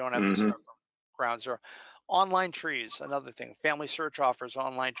and you don't have to Hmm. start from ground zero. Online trees, another thing. Family Search offers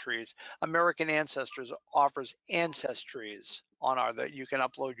online trees. American Ancestors offers ancestries on our that you can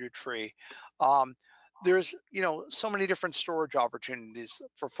upload your tree. Um, there's so many different storage opportunities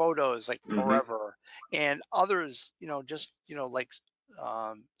for photos like Hmm. Forever and others. Just like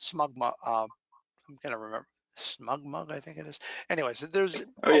Smugma. I'm gonna remember Smug Mug, I think it is. Anyways, there's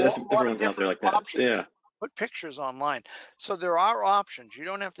Oh a yeah, lot, there's a lot of everyone's out there different like that. options. Yeah. Put pictures online. So there are options. You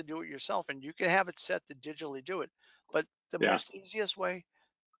don't have to do it yourself, and you can have it set to digitally do it. But the Yeah. most easiest way,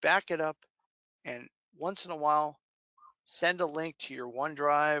 back it up, and once in a while, send a link to your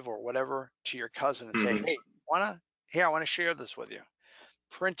OneDrive or whatever to your cousin and say, Hmm. "Hey, I want to share this with you."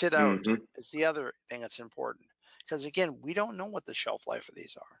 Print it out Hmm. is the other thing that's important. Because again, we don't know what the shelf life of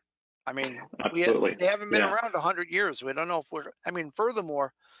these are. I mean, Absolutely. they haven't been Yeah. around 100 years. We don't know if we're. I mean,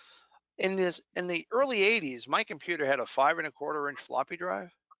 furthermore, in the early 80s, my computer had a 5 1/4 inch floppy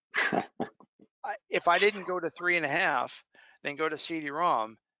drive. If I didn't go to 3.5, then go to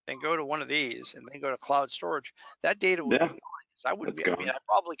CD-ROM, then go to one of these, and then go to cloud storage, that data would be Yeah. gone. So I wouldn't That's be. I mean, gone. I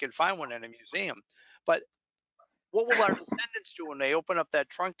probably could find one in a museum, but what will our descendants do when they open up that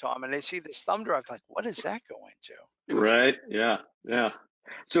trunk, Tom, and they see this thumb drive? Like, what is that going to? Right. Yeah. Yeah.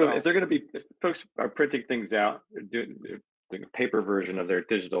 So if So, they're going to be, if folks are printing things out, doing a paper version of their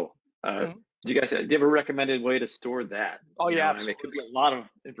digital, mhm. do you have a recommended way to store that? Oh You yeah, know, I mean, it could be absolutely. a lot of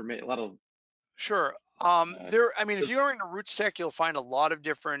information, a lot of, Sure. uh, I mean, if just, you're into Roots Tech, you'll find a lot of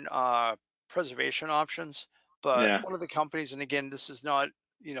different preservation options. But yeah. one of the companies, and again, this is not,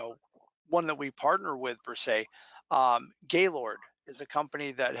 you know, one that we partner with per se. Gaylord is a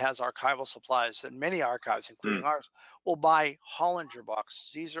company that has archival supplies, and many archives, including Mm. ours, will buy Hollinger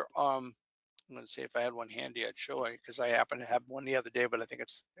boxes. These are I'm going to see if I had one handy, I'd show it because I happen to have one the other day, but I think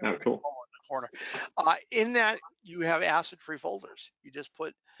it's Oh, cool. in the corner. In that, you have acid-free folders. You just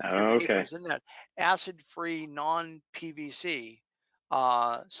put your Okay. papers in that acid-free, non-PVC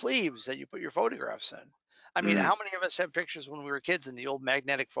sleeves that you put your photographs in. I mean, Mm. how many of us have pictures when we were kids in the old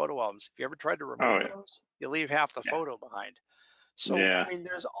magnetic photo albums? If you ever tried to Oh, remove yeah. those, you leave half the Yeah. photo behind. So, Yeah. I mean,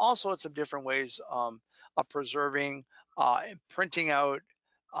 there's all sorts of different ways of preserving, and printing out,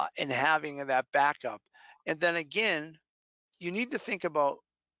 and having that backup. And then again, you need to think about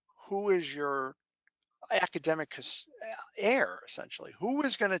who is your academic heir, essentially. Who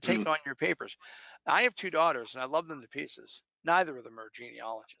is going to take Mm. on your papers? I have two daughters, and I love them to pieces. Neither of them are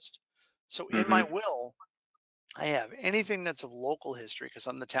genealogists. So in my Hmm. will, I have anything that's of local history, because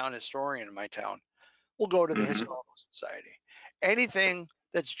I'm the town historian in my town, will go to the Hmm. Historical Society. Anything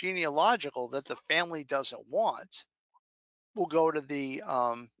that's genealogical that the family doesn't want will go to the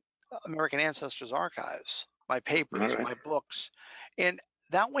American Ancestors Archives, my All papers, right. my books. And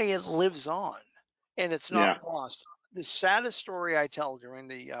that way it lives on and it's not Yeah. lost. The saddest story I tell during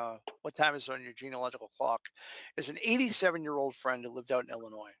the what time is it on your genealogical clock is an 87-year-old friend who lived out in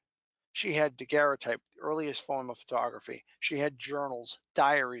Illinois. She had daguerreotype, the earliest form of photography. She had journals,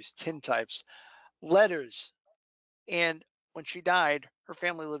 diaries, tintypes, letters, and when she died, her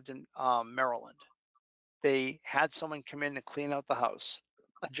family lived in Maryland. They had someone come in and clean out the house,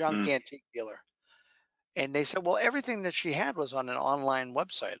 a junk Mm. antique dealer. And they said, well, everything that she had was on an online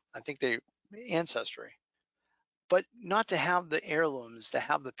website. I think they Ancestry, but not to have the heirlooms, to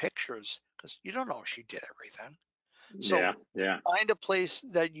have the pictures, because you don't know if she did everything. So Yeah. Yeah. find a place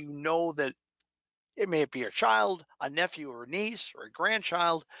that you know that it may be a child, a nephew or a niece or a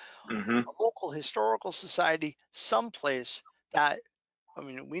grandchild, Hmm. a local historical society, someplace that I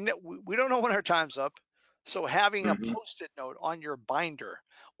mean, we don't know when our time's up. So having a Hmm. post-it note on your binder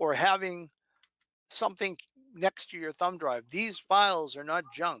or having something next to your thumb drive, these files are not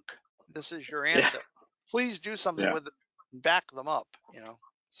junk. This is your Yeah. answer. Please do something Yeah. with them, back them up, you know.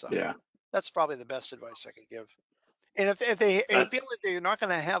 So Yeah. that's probably the best advice I could give. And if they Uh, feel like they're not going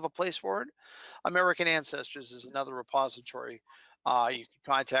to have a place for it, American Ancestors is another repository. You can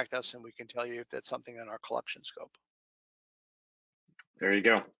contact us and we can tell you if that's something in our collection scope. there you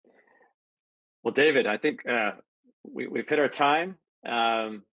go. Well, David, I think we've hit our time.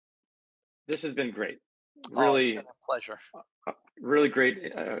 This has been great. Oh, it's Really been a pleasure. Really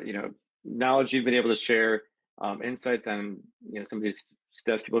great, knowledge you've been able to share, insights on, some of these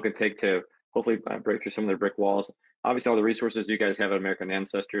steps people can take to hopefully break through some of their brick walls. Obviously, all the resources you guys have at American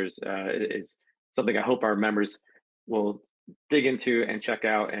Ancestors is something I hope our members will dig into and check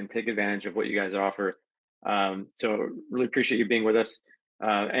out and take advantage of what you guys offer. So really appreciate you being with us.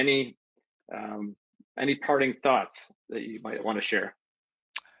 Any parting thoughts that you might want to share?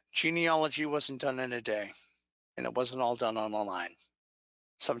 Genealogy wasn't done in a day, and it wasn't all done online.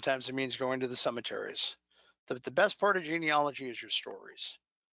 Sometimes it means going to the cemeteries. The best part of genealogy is your stories.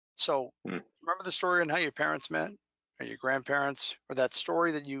 So Hmm. remember the story on how your parents met, or your grandparents, or that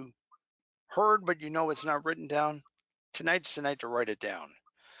story that you heard but you know it's not written down? Tonight's the night to write it down.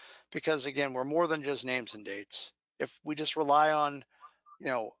 Because again, we're more than just names and dates. If we just rely on,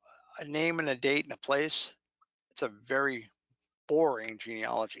 a name and a date and a place, it's a very boring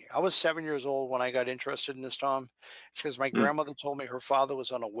genealogy. I was 7 years old when I got interested in this, Tom. It's because my Hmm. grandmother told me her father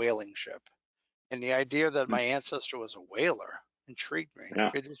was on a whaling ship. And the idea that Hmm. my ancestor was a whaler intrigued me.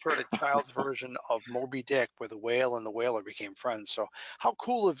 Yeah. We just heard a child's version of Moby Dick where the whale and the whaler became friends. So how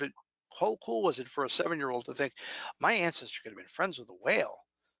cool was it for a 7 year old to think my ancestor could have been friends with a whale?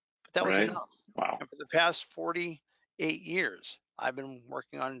 But that was Right. enough. Wow. And for the past 48 years, I've been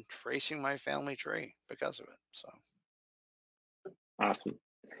working on tracing my family tree because of it. So Awesome.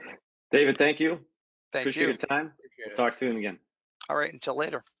 David, thank you. thank Appreciate you. your time. We'll Appreciate it. talk soon again. All right. Until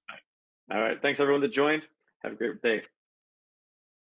later. All right. Thanks everyone that joined. Have a great day.